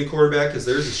Cowboys need a quarterback because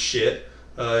theirs is shit.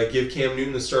 Give Cam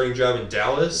Newton the starting job in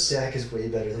Dallas. Dak is way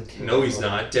better than Cam. No, he's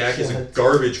not. Dak is a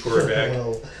garbage quarterback.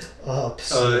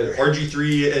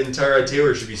 RG3 and Tyrod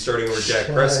Taylor should be starting over Dak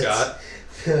Prescott.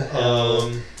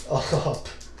 Up.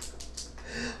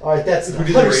 All right, that's who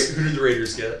did the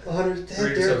Raiders get?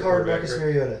 Derek Carr, Marcus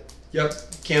Mariota. Yep,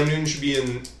 Cam Newton should be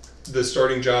in the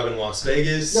starting job in Las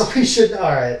Vegas. No, he shouldn't.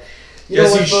 All right.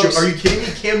 Yes, he should. Are you kidding me?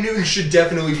 Cam Newton should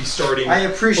definitely be starting. I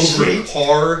appreciate over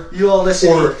Carr you all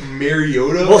listening. Or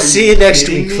Mariota. We'll see you next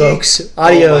week, folks.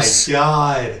 Adios. Oh my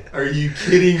God, are you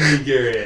kidding me, Garrett?